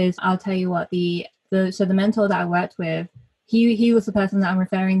 Because I'll tell you what, the mentor that I worked with, he was the person that I'm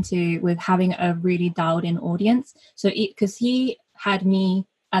referring to with having a really dialed in audience. So because he had me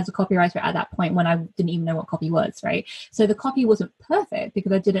as a copywriter at that point when I didn't even know what copy was, right? So the copy wasn't perfect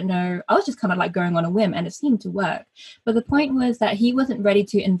because I didn't know, I was just kind of like going on a whim, and it seemed to work. But the point was that he wasn't ready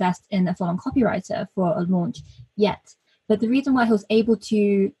to invest in a full-on copywriter for a launch yet. But the reason why he was able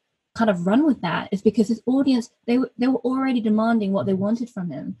to kind of run with that is because his audience, they were already demanding what they wanted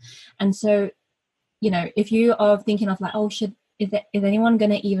from him. And so, if you are thinking of like, is anyone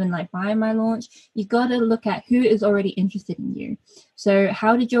going to even like buy my launch? You got to look at who is already interested in you. So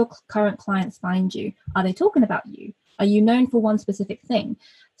how did your current clients find you? Are they talking about you? Are you known for one specific thing?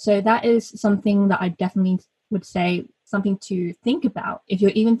 So that is something that I definitely would say, something to think about. If you're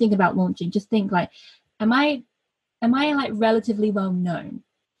even thinking about launching, just think like, am I like relatively well known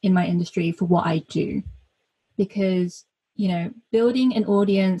in my industry for what I do? Because, building an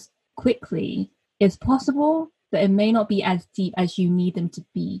audience quickly is possible, but it may not be as deep as you need them to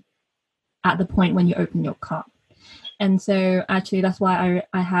be at the point when you open your cart. And so actually that's why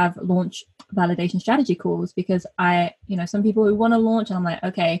I have launch validation strategy calls, because some people who want to launch, and I'm like,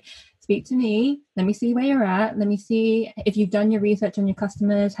 okay, speak to me. Let me see where you're at. Let me see if you've done your research on your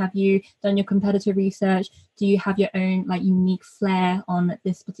customers. Have you done your competitor research? Do you have your own like unique flair on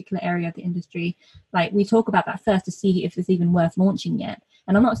this particular area of the industry? Like we talk about that first to see if it's even worth launching yet.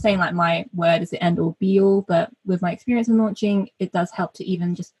 And I'm not saying like my word is the end all be all, but with my experience in launching, it does help to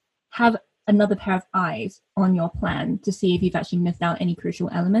even just have another pair of eyes on your plan to see if you've actually missed out any crucial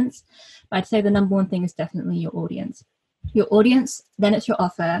elements. But I'd say the number one thing is definitely your audience. your audience, then it's your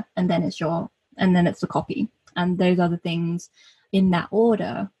offer, and then it's the copy. And those are the things in that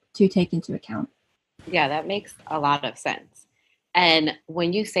order to take into account. Yeah, that makes a lot of sense. And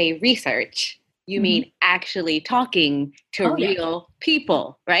when you say research, you mean actually talking to real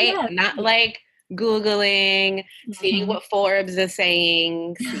people, right? Yeah. Not like Googling, seeing what Forbes is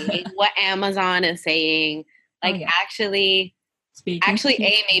saying, seeing what Amazon is saying, like actually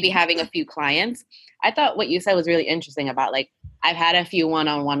maybe having a few clients. I thought what you said was really interesting about like, I've had a few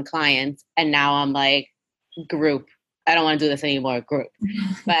one-on-one clients and now I'm like, group. I don't want to do this anymore, group.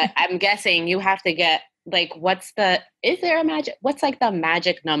 But I'm guessing you have to get like, what's like the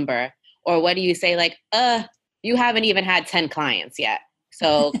magic number? Or what do you say? Like, you haven't even had 10 clients yet.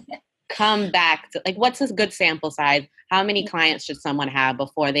 So come back to like, what's a good sample size? How many clients should someone have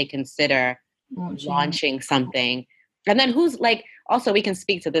before they consider launching something? And then who's like, also we can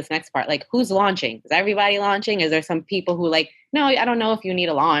speak to this next part. Like who's launching? Is everybody launching? Is there some people who like, no, I don't know if you need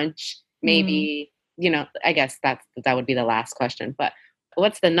a launch. Maybe, I guess that would be the last question, but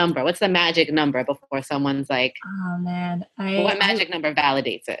what's the number? What's the magic number before someone's like, oh man, what magic number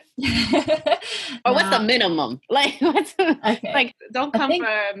validates it? Or what's the minimum? Like, like, don't come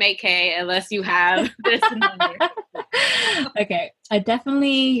for May-K unless you have this number. Okay. I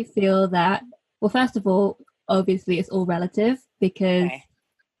definitely feel that, well, first of all, obviously it's all relative because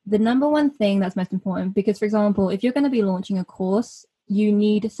the number one thing that's most important, because for example, if you're going to be launching a course, you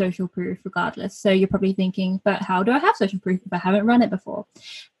need social proof regardless. So you're probably thinking, but how do I have social proof if I haven't run it before?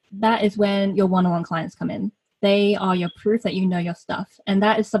 That is when your one-on-one clients come in. They are your proof that you know your stuff. And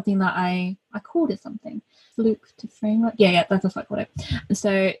that is something that I called it something. Fluke to framework. Yeah, that's what I called it.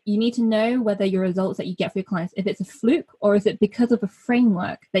 So you need to know whether your results that you get for your clients, if it's a fluke or is it because of a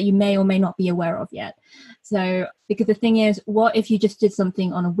framework that you may or may not be aware of yet. So, because the thing is, what if you just did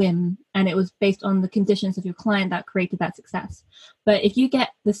something on a whim and it was based on the conditions of your client that created that success? But if you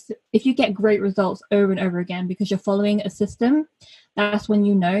get great results over and over again because you're following a system, that's when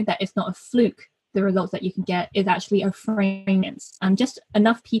you know that it's not a fluke. The results that you can get is actually a framework and just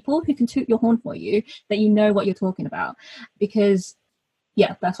enough people who can toot your horn for you that you know what you're talking about. Because,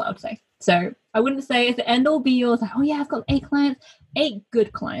 yeah, that's what I would say. So I wouldn't say it's the end all be all. It's like, oh yeah, I've got 8 clients, 8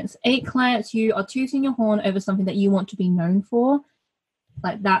 good clients, 8 clients who are tooting your horn over something that you want to be known for.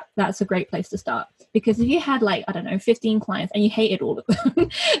 Like that's a great place to start. Because if you had 15 clients and you hated all of them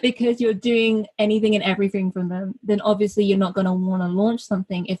because you're doing anything and everything from them, then obviously you're not going to want to launch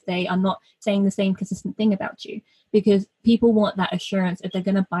something if they are not saying the same consistent thing about you. Because people want that assurance if they're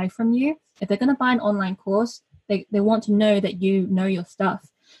going to buy from you. If they're going to buy an online course, they want to know that you know your stuff,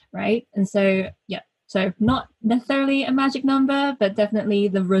 right? And so, yeah. So not necessarily a magic number, but definitely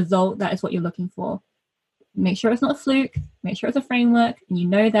the result that is what you're looking for. Make sure it's not a fluke, make sure it's a framework, and you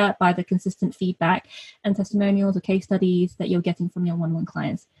know that by the consistent feedback and testimonials or case studies that you're getting from your one-on-one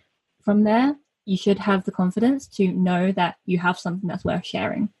clients. From there, you should have the confidence to know that you have something that's worth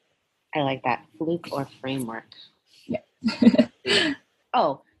sharing. I like that, fluke or framework. Yeah.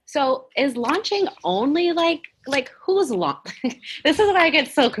 Oh, so is launching only like who's launching? This is where I get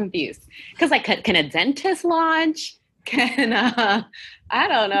so confused. Because can a dentist launch? Can I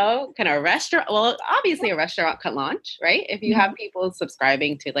don't know, can a restaurant, well, obviously a restaurant can launch, right? If you have people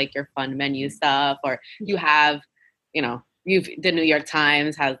subscribing to like your fun menu stuff, or you have, the New York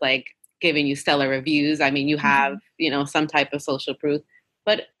Times has like given you stellar reviews. I mean, you have, some type of social proof,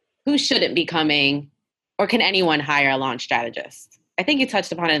 but who shouldn't be coming, or can anyone hire a launch strategist? I think you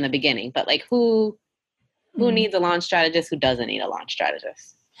touched upon it in the beginning, but like who needs a launch strategist? Who doesn't need a launch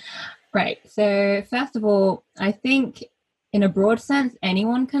strategist? Right. So first of all, I think in a broad sense,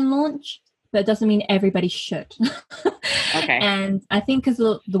 anyone can launch, but it doesn't mean everybody should. Okay. And I think because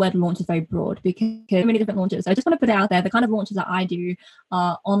the word launch is very broad, because there are many different launches. I just want to put it out there. The kind of launches that I do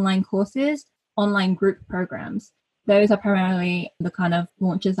are online courses, online group programs. Those are primarily the kind of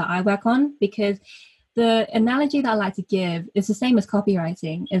launches that I work on, because the analogy that I like to give is the same as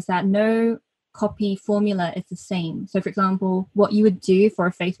copywriting, is that no copy formula is the same. So for example, what you would do for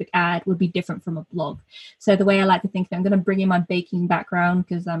a Facebook ad would be different from a blog. So the way I like to think that, I'm going to bring in my baking background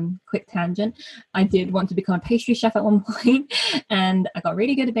because quick tangent, I did want to become a pastry chef at one point and I got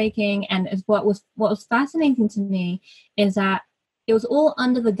really good at baking. And what was fascinating to me is that it was all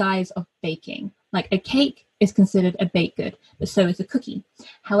under the guise of baking. Like a cake is considered a baked good, but so is a cookie.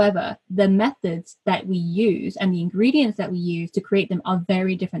 However, the methods that we use and the ingredients that we use to create them are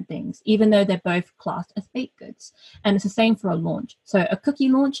very different things, even though they're both classed as baked goods. And it's the same for a launch. So a cookie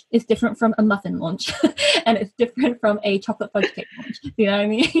launch is different from a muffin launch, and it's different from a chocolate fudge cake launch. You know what I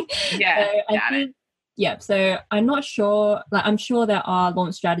mean? Yeah. So I'm not sure, I'm sure there are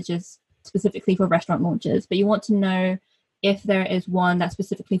launch strategies specifically for restaurant launches, but you want to know if there is one that's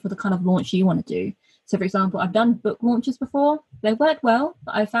specifically for the kind of launch you want to do. So, for example, I've done book launches before. They worked well,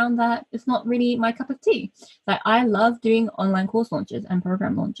 but I found that it's not really my cup of tea. Like, I love doing online course launches and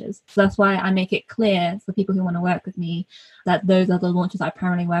program launches. So that's why I make it clear for people who want to work with me that those are the launches I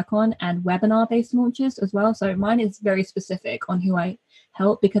primarily work on, and webinar-based launches as well. So mine is very specific on who I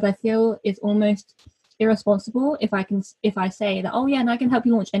help, because I feel it's almost irresponsible if I say that, oh yeah, and I can help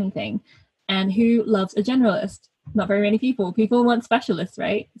you launch anything. And who loves a generalist? Not very many people. People want specialists,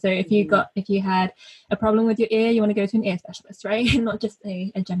 right? So if you had a problem with your ear, you want to go to an ear specialist, right? Not just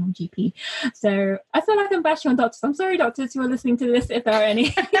a general GP. So I feel like I'm bashing on doctors. I'm sorry, doctors who are listening to this, if there are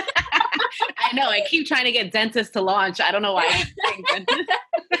any. I know. I keep trying to get dentists to launch. I don't know why I'm saying dentists.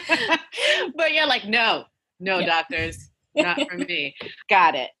 But you're like, no, doctors, not for me.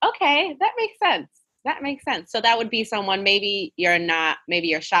 Got it. Okay, that makes sense. So that would be someone, maybe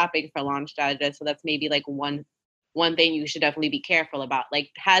you're shopping for launch strategists. So that's maybe like one thing you should definitely be careful about. Like,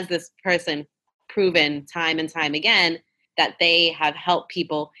 has this person proven time and time again that they have helped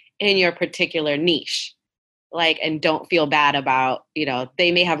people in your particular niche? Like, and don't feel bad about,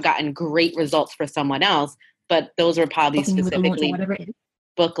 they may have gotten great results for someone else, but those were probably specifically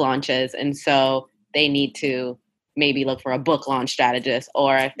book launches. And so they need to maybe look for a book launch strategist,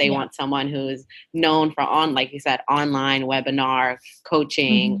 or if they want someone who's known for like you said, online webinar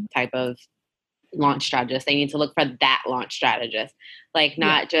coaching type of launch strategist, they need to look for that launch strategist, like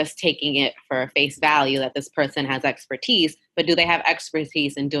not just taking it for face value that this person has expertise, but do they have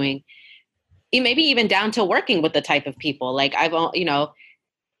expertise in doing, maybe even down to working with the type of people. Like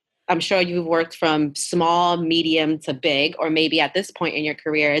I'm sure you've worked from small, medium to big, or maybe at this point in your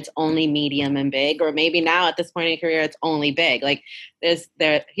career, it's only medium and big, or maybe now at this point in your career, it's only big. Like there's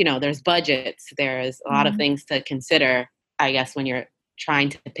budgets, there's a lot of things to consider, I guess, when you're trying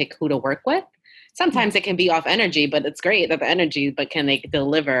to pick who to work with. Sometimes it can be off energy, but it's great that the energy, but can they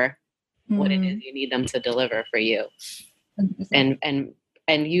deliver what it is you need them to deliver for you? 100%.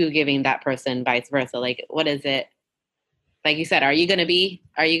 And you giving that person vice versa. Like, what is it? Like you said, are you gonna be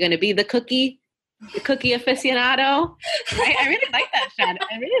the cookie aficionado? I really like that, Shan.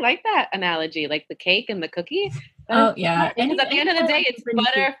 I really like that analogy, like the cake and the cookie. Oh yeah. Because at the end of the day, it's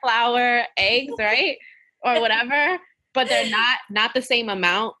butter, flour, eggs, right? Or whatever. But they're not the same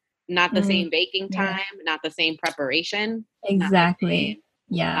amount, not the same baking time, not the same preparation. Exactly.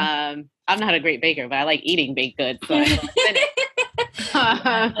 Yeah. I'm not a great baker, but I like eating baked goods. So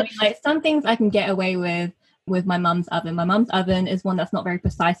I mean, like, some things I can get away with my mum's oven. My mum's oven is one that's not very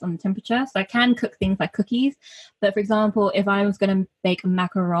precise on the temperature, so I can cook things like cookies. But for example, if I was going to bake a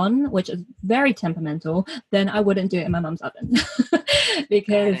macaron, which is very temperamental, then I wouldn't do it in my mum's oven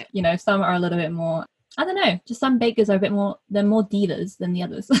because some are a little bit more, I don't know, just some bakers are a bit more, they're more divas than the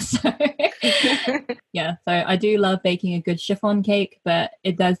others. So yeah, so I do love baking a good chiffon cake, but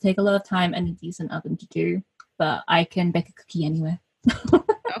it does take a lot of time and a decent oven to do. But I can bake a cookie anywhere.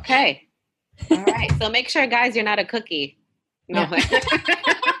 Okay. All right. So make sure, guys, you're not a cookie. No. Everyone's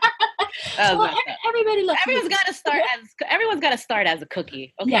got to start as a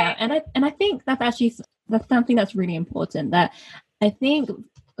cookie. Okay? Yeah, and I think that's something that's really important. That I think,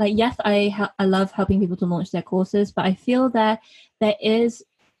 like, yes, I love helping people to launch their courses, but I feel that there is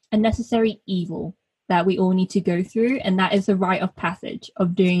a necessary evil that we all need to go through, and that is the rite of passage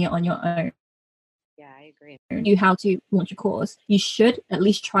of doing it on your own. Yeah, I agree. You how to launch a course, you should at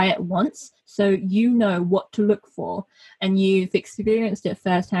least try it once, so you know what to look for and you've experienced it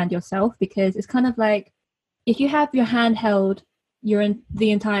firsthand yourself. Because it's kind of like, if you have your hand held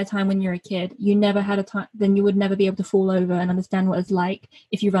the entire time when you're a kid, you never had a time, then you would never be able to fall over and understand what it's like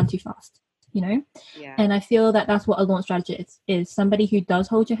if you run too fast, Yeah. And I feel that that's what a launch strategist is somebody who does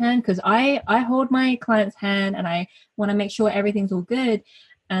hold your hand, because I hold my client's hand and I want to make sure everything's all good.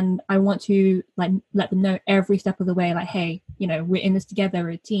 And I want to let them know every step of the way, like, hey, we're in this together, we're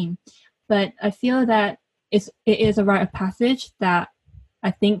a team. But I feel that it is a rite of passage that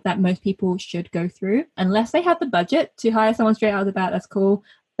I think that most people should go through, unless they have the budget to hire someone straight out of the bat. That's cool.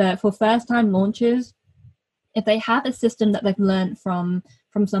 But for first-time launches, if they have a system that they've learned from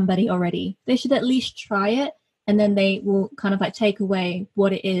somebody already, they should at least try it, and then they will kind of take away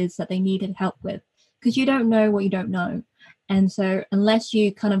what it is that they needed help with, because you don't know what you don't know. And so unless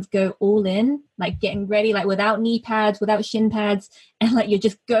you kind of go all in, getting ready, without knee pads, without shin pads, and you're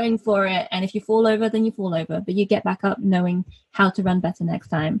just going for it, and if you fall over, then you fall over, but you get back up knowing how to run better next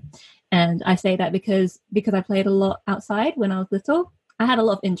time. And I say that because I played a lot outside when I was little. I had a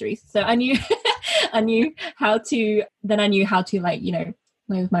lot of injuries, so I knew how to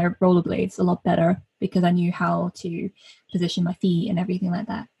play with my rollerblades a lot better, because I knew how to position my feet and everything like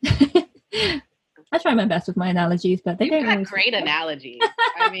that. I try my best with my analogies, but they You've don't got always great analogies.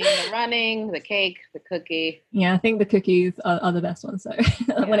 I mean, the running, the cake, the cookie. Yeah, I think the cookies are the best ones. So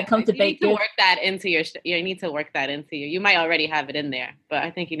when it comes to baked goods, work that into your. You need to work that into you. You might already have it in there, but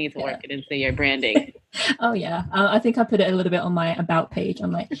I think you need to work it into your branding. Oh yeah, I think I put it a little bit on my about page.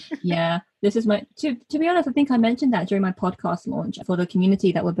 I'm like, yeah, this is my. To be honest, I think I mentioned that during my podcast launch for the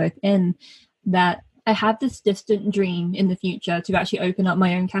community that we're both in, that I have this distant dream in the future to actually open up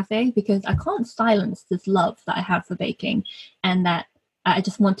my own cafe, because I can't silence this love that I have for baking, and that I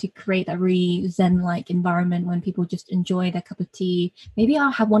just want to create that really zen-like environment when people just enjoy their cup of tea. Maybe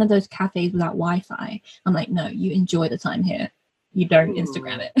I'll have one of those cafes without Wi-Fi. I'm like, no, you enjoy the time here. You don't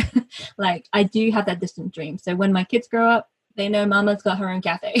Instagram it. Like, I do have that distant dream. So when my kids grow up, they know mama's got her own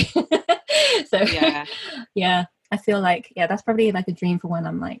cafe. So yeah, I feel like, that's probably like a dream for when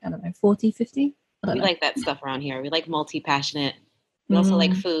I'm like, I don't know, 40, 50. We like that stuff around here. We like multi-passionate. We also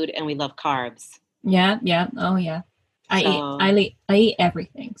like food, and we love carbs. Yeah. Oh yeah. I eat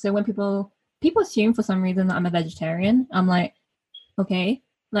everything. So when people assume for some reason that I'm a vegetarian, I'm like, okay,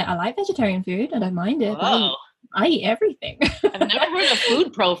 like I like vegetarian food. I don't mind it. I eat everything. I've never heard of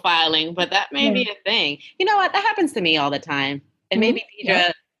food profiling, but that may be a thing. You know what? That happens to me all the time. And maybe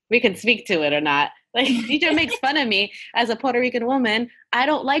Deidre, we can speak to it or not. Like, Deidre makes fun of me as a Puerto Rican woman. I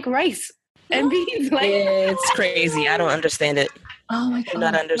don't like rice and beans. Like, it's crazy. I don't understand it. Oh my God. I do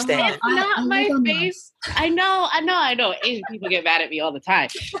not understand. It's not my face. I know. Asian people get mad at me all the time.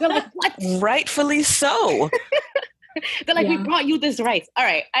 They're like, what? Rightfully so. They're like, we brought you this rice. All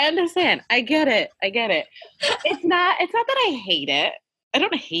right, I understand. I get it. It's not that I hate it. I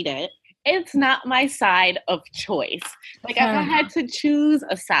don't hate it. It's not my side of choice. Like, if I had to choose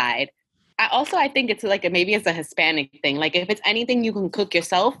a side, I think it's like maybe it's a Hispanic thing. Like, if it's anything you can cook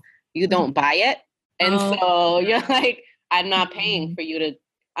yourself, you don't buy it. And so you're like, I'm not paying for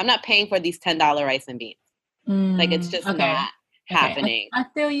these $10 rice and beans. Like, it's just not happening. I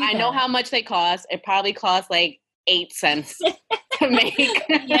feel you. I know how much they cost. It probably costs like 8 cents to make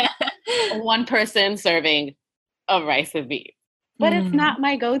one person serving of rice and beans. But it's not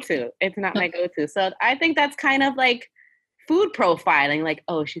my go-to. So I think that's kind of like food profiling. Like,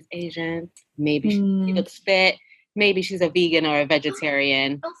 oh, she's Asian. Maybe she looks fit. Maybe she's a vegan or a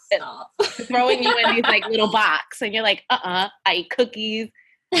vegetarian. Throwing you in these like little box, and you're like, I eat cookies.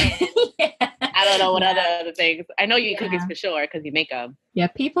 I don't know what other things. I know you eat cookies for sure because you make them. Yeah,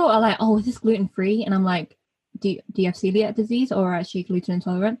 people are like, oh, is this gluten-free? And I'm like, do you have celiac disease or actually gluten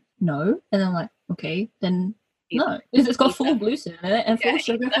intolerant? No. And I'm like, okay, then no. It's got full gluten in it and full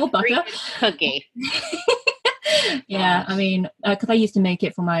sugar, full butter. Cookie. Yeah, I mean, because I used to make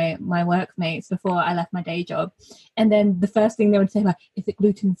it for my workmates before I left my day job, and then the first thing they would say, like, is it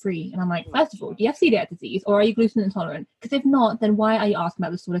gluten free? And I'm like, first of all, do you have celiac disease or are you gluten intolerant? Because if not, then why are you asking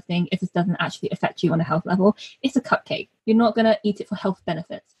about this sort of thing if this doesn't actually affect you on a health level? It's a cupcake. You're not gonna eat it for health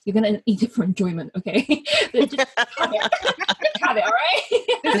benefits. You're gonna eat it for enjoyment. Okay, so just have it, all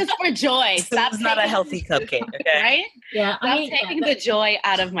right? This is for joy. Stop. It's not a healthy cupcake. Okay, right? Yeah, I'm taking the joy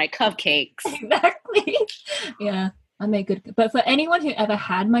out of my cupcakes. Exactly. Yeah, I make good. But for anyone who ever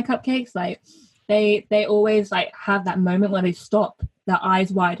had my cupcakes, like they always like have that moment where they stop, their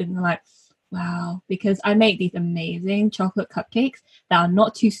eyes widen, and they're like, wow, because I make these amazing chocolate cupcakes that are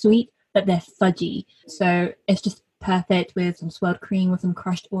not too sweet, but they're fudgy. So it's just perfect with some swirled cream with some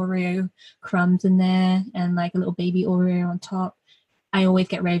crushed Oreo crumbs in there and like a little baby Oreo on top. I always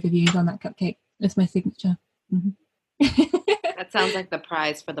get rave reviews on that cupcake. It's my signature. That sounds like the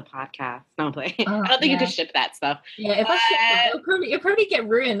prize for the podcast. No, I'm playing. I don't think you can ship that stuff. Yeah, if I ship it, it'll probably get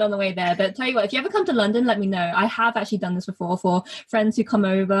ruined on the way there. But tell you what, if you ever come to London, let me know. I have actually done this before for friends who come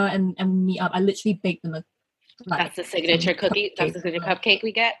over and meet up. I literally bake them that's the signature cookie. That's the signature cupcake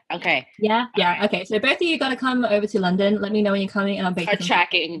we get. Okay. Yeah. Right. Okay. So both of you got to come over to London. Let me know when you're coming, and I'll bake. Start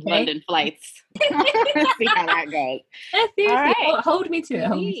tracking London flights. See how that goes. Yeah, seriously. All right. Hold me to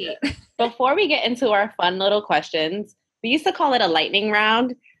it. Before we get into our fun little questions, we used to call it a lightning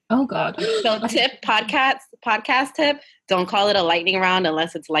round. Oh God. So podcast tip: don't call it a lightning round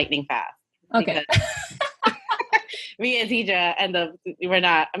unless it's lightning fast. Okay. Me and Deidre we're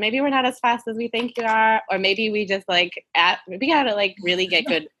not as fast as we think we are, or maybe we just we gotta like really get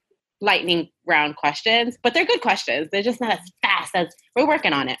good lightning round questions, but they're good questions. They're just not as fast as we're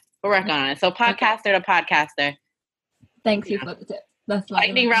working on it. So podcaster to podcaster. Thanks you for the tip. That's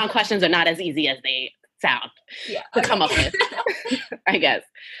lightning round questions are not as easy as they sound to come up with, I guess.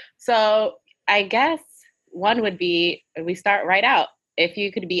 So I guess one would be, we start right out. If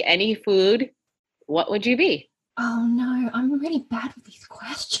you could be any food, what would you be? Oh no, I'm really bad with these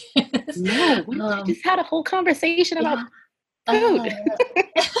questions. No, we just had a whole conversation about Food.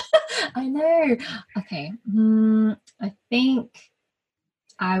 I know. Okay. I think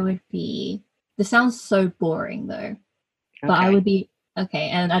I would be. This sounds so boring though, but I would be okay.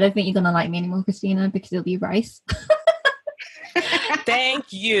 And I don't think you're gonna like me anymore, Christina, because it'll be rice.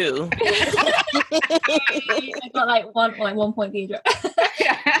 Thank you. I got like one point, Deidre.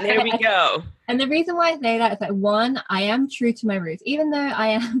 There we go. And the reason why I say that is that one, I am true to my roots, even though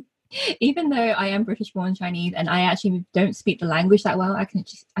I am British born Chinese and I actually don't speak the language that well. I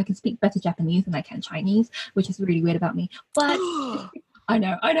can speak better Japanese than I can Chinese, which is really weird about me. But I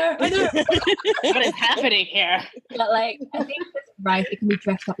know. What is happening here? But like, I think this rice, it can be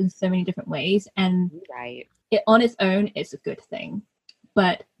dressed up in so many different ways, and right. It on its own, it's a good thing.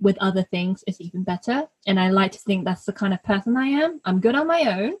 But with other things, it's even better. And I like to think that's the kind of person I am. I'm good on my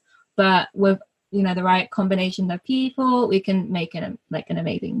own, but with the right combination of people, we can make an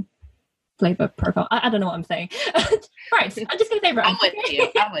amazing flavor profile. I don't know what I'm saying. Rice. I'm just gonna say rice.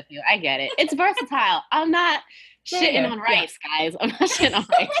 I'm with you. I get it. It's versatile. I'm not shitting on rice, guys. I'm not shitting on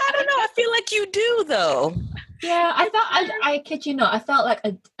rice. I don't know. I feel like you do, though. Yeah, I kid you not. I felt like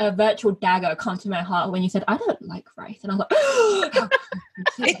a virtual dagger come to my heart when you said, I don't like rice. And I was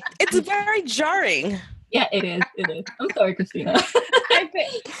like, it's very jarring. Yeah, it is. I'm sorry, Christina.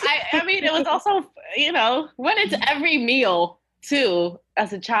 I mean, it was also, when it's every meal, too,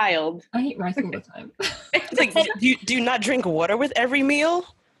 as a child. I eat rice all the time. It's like, do you not drink water with every meal?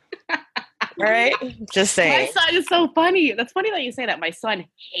 Right? Just saying. My son is so funny. That's funny that you say that. My son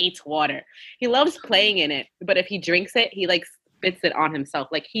hates water. He loves playing in it, but if he drinks it, he like spits it on himself.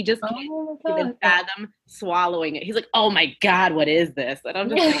 Like he just can't even fathom swallowing it. He's like, oh my God, what is this? And I'm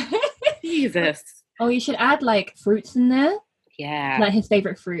just like, Jesus. Oh, you should add like fruits in there. Yeah. Like his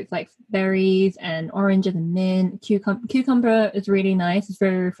favorite fruits, like berries and oranges and mint. Cucumber is really nice. It's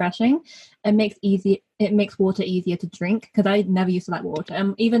very refreshing. It makes water easier to drink because I never used to like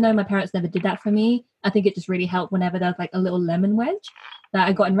water. Even though my parents never did that for me, I think it just really helped whenever there's like a little lemon wedge that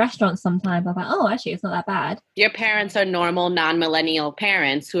I got in restaurants sometimes. I'm like, oh, actually, it's not that bad. Your parents are normal, non-millennial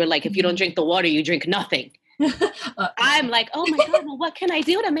parents who are like, if you don't drink the water, you drink nothing. I'm like, oh my God, well, what can I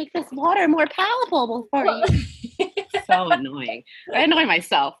do to make this water more palatable for you? So annoying. I annoy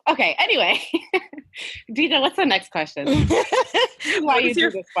myself. Okay, anyway. Dina, what's the next question? Why you do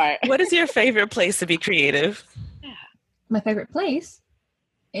this part? What is your favorite place to be creative? My favorite place?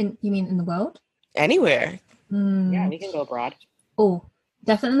 You mean in the world? Anywhere. Yeah, we can go abroad. Oh,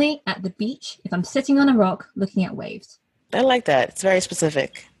 definitely at the beach if I'm sitting on a rock looking at waves. I like that. It's very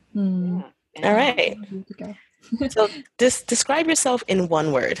specific. Yeah. All right. So describe yourself in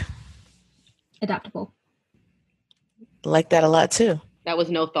one word. Adaptable. Like that a lot too. That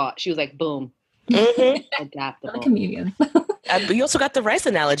was no thought. She was like, boom. Mm-hmm. Adaptable. I'm a chameleon. But you also got the rice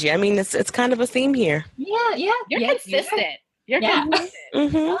analogy. I mean, it's kind of a theme here. Yeah. You're consistent. You're consistent.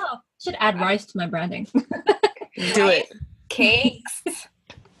 Mm-hmm. Oh, should add rice to my branding. Do it. Cakes.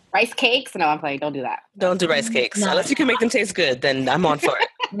 Rice cakes? No, I'm playing. Don't do that. Don't do rice cakes. No. Unless you can make them taste good, then I'm on for it.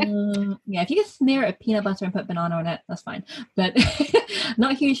 Yeah, if you just smear a peanut butter and put banana on it, that's fine. But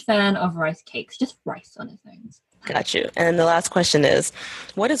not a huge fan of rice cakes, just rice on its own. Got you. And the last question is,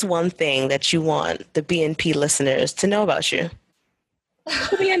 what is one thing that you want the BNP listeners to know about you? It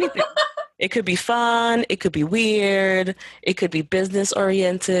could be anything. It could be fun. It could be weird. It could be business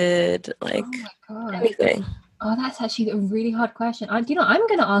oriented. Like anything. Oh, that's actually a really hard question. I'm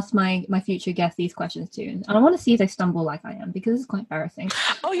going to ask my future guests these questions too. And I want to see if they stumble like I am because it's quite embarrassing.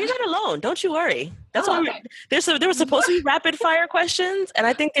 Oh, you're not alone. Don't you worry. That's why there were supposed to be rapid fire questions, and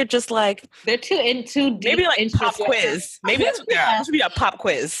I think they're just like they're too deep. Maybe like pop quiz. Maybe that's what they are. It should be a pop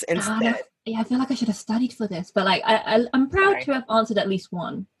quiz instead. I feel like I should have studied for this, but like I'm proud to have answered at least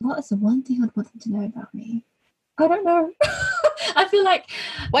one. What is the one thing I'd want them to know about me? I don't know. I feel like...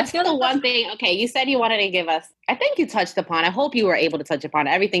 What's the one thing... Okay, you said you wanted to give us... I think you touched upon... I hope you were able to touch upon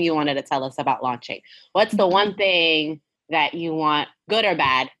everything you wanted to tell us about launching. What's the one thing that you want, good or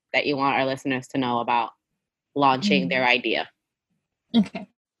bad, that you want our listeners to know about launching their idea? Okay.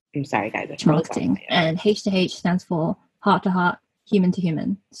 I'm sorry, guys. Marketing. And H to H stands for heart to heart, human to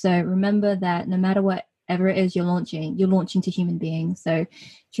human. So remember that no matter whatever it is you're launching to human beings. So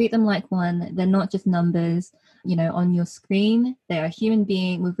treat them like one. They're not just numbers. On your screen, they are a human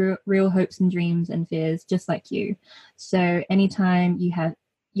being with real hopes and dreams and fears, just like you. So anytime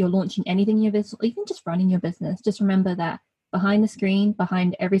you're launching anything in your business, or even just running your business, just remember that behind the screen,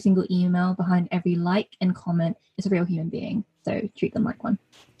 behind every single email, behind every like and comment is a real human being. So treat them like one.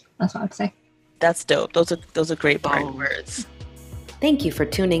 That's what I would say. That's dope. Those are great parting words. Thank you for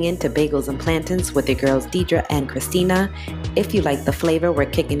tuning in to Bagels and Plantains with your girls Deidre and Christina. If you like the flavor we're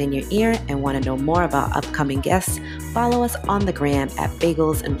kicking in your ear and want to know more about upcoming guests, follow us on the gram at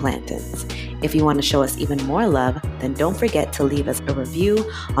Bagels and Plantains. If you want to show us even more love, then don't forget to leave us a review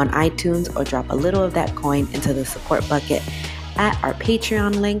on iTunes or drop a little of that coin into the support bucket at our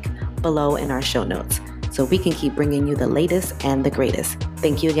Patreon link below in our show notes, so we can keep bringing you the latest and the greatest.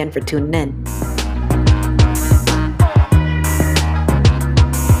 Thank you again for tuning in.